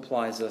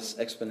multiplies us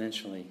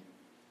exponentially.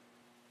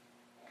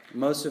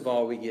 Most of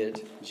all, we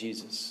get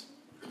Jesus.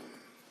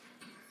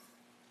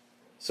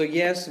 So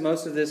yes,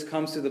 most of this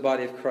comes through the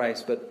body of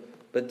Christ,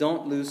 but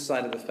don't lose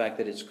sight of the fact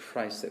that it's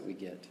Christ that we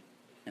get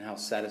and how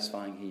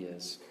satisfying He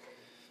is.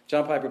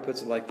 John Piper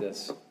puts it like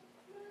this.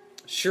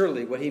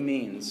 Surely what he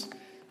means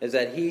is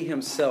that He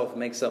Himself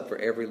makes up for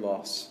every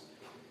loss.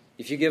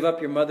 If you give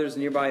up your mother's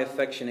nearby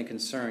affection and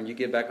concern, you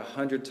give back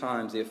 100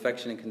 times the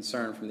affection and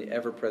concern from the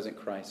ever-present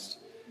Christ.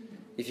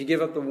 If you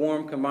give up the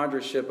warm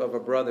comradeship of a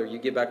brother, you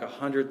give back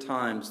 100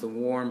 times the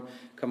warm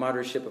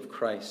comradeship of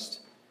Christ.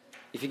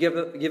 If you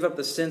give up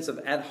the sense of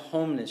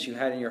at-homeness you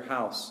had in your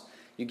house,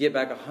 you give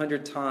back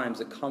 100 times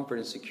the comfort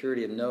and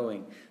security of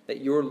knowing that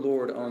your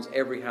Lord owns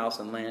every house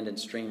and land and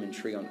stream and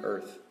tree on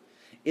earth.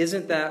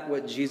 Isn't that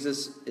what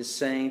Jesus is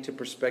saying to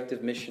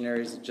prospective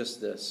missionaries?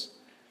 Just this.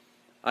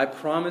 I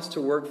promise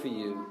to work for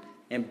you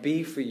and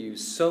be for you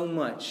so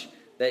much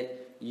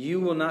that you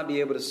will not be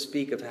able to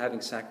speak of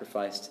having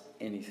sacrificed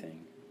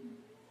anything.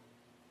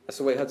 That's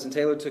the way Hudson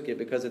Taylor took it,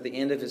 because at the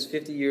end of his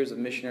 50 years of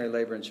missionary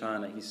labor in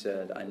China, he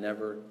said, I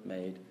never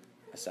made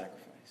a sacrifice.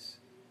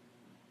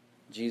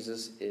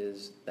 Jesus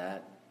is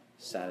that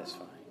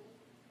satisfying.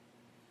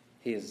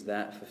 He is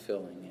that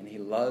fulfilling. And He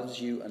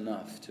loves you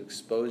enough to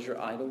expose your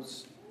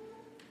idols,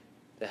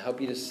 to help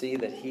you to see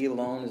that He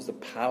alone is the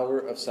power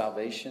of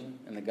salvation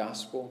and the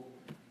gospel.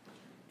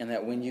 And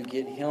that when you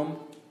get Him,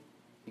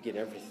 you get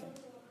everything.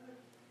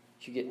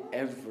 You get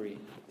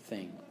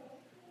everything.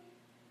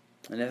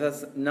 And if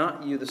that's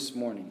not you this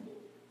morning,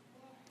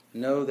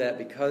 know that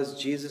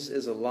because Jesus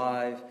is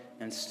alive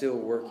and still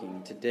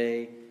working,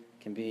 today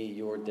can be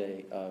your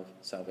day of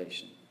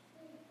salvation.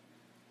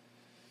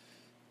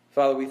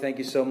 Father, we thank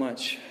You so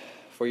much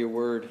for Your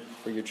word,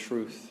 for Your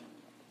truth,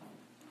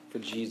 for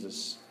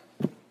Jesus,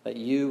 that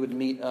You would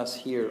meet us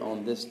here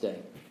on this day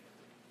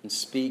and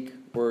speak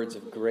words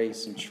of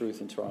grace and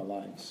truth into our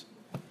lives.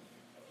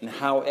 And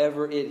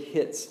however it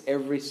hits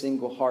every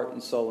single heart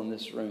and soul in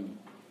this room,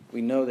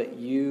 we know that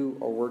You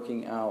are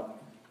working out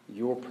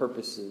Your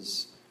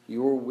purposes,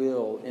 Your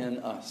will in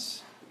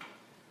us.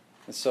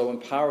 And so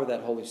empower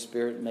that Holy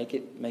Spirit. Make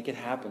it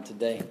happen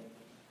today.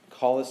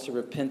 Call us to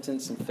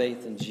repentance and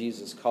faith in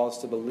Jesus. Call us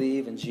to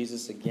believe in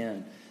Jesus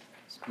again.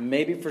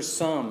 Maybe for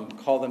some,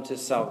 call them to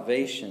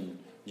salvation.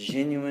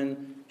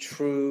 Genuine,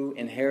 true,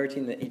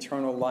 inheriting the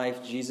eternal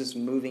life. Jesus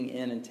moving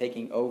in and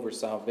taking over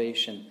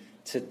salvation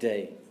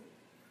today.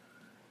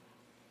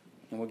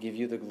 And we'll give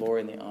You the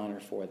glory and the honor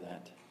for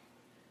that.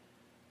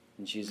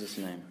 In Jesus'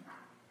 name,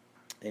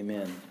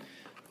 amen.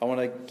 I want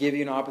to give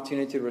you an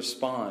opportunity to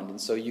respond, and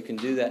so you can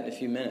do that in a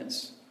few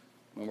minutes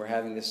when we're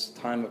having this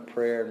time of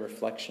prayer and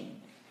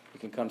reflection. You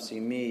can come see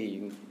me, you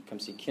can come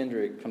see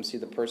Kendrick, come see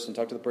the person,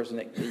 talk to the person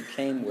that you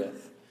came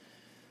with.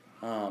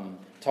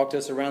 Talk to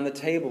us around the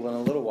table in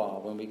a little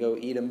while when we go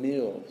eat a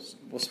meal.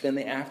 We'll spend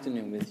the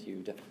afternoon with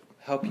you to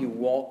help you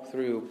walk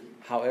through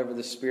however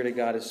the Spirit of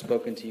God has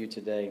spoken to you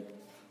today.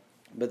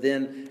 But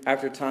then,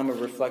 after a time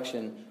of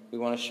reflection, we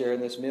want to share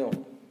in this meal.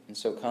 And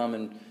so come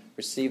and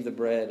receive the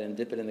bread and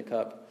dip it in the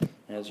cup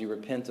as you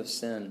repent of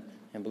sin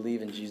and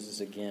believe in Jesus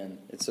again.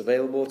 It's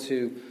available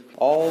to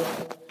all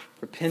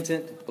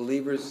repentant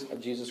believers of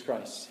Jesus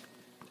Christ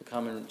to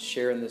come and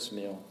share in this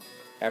meal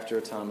after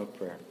a time of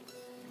prayer.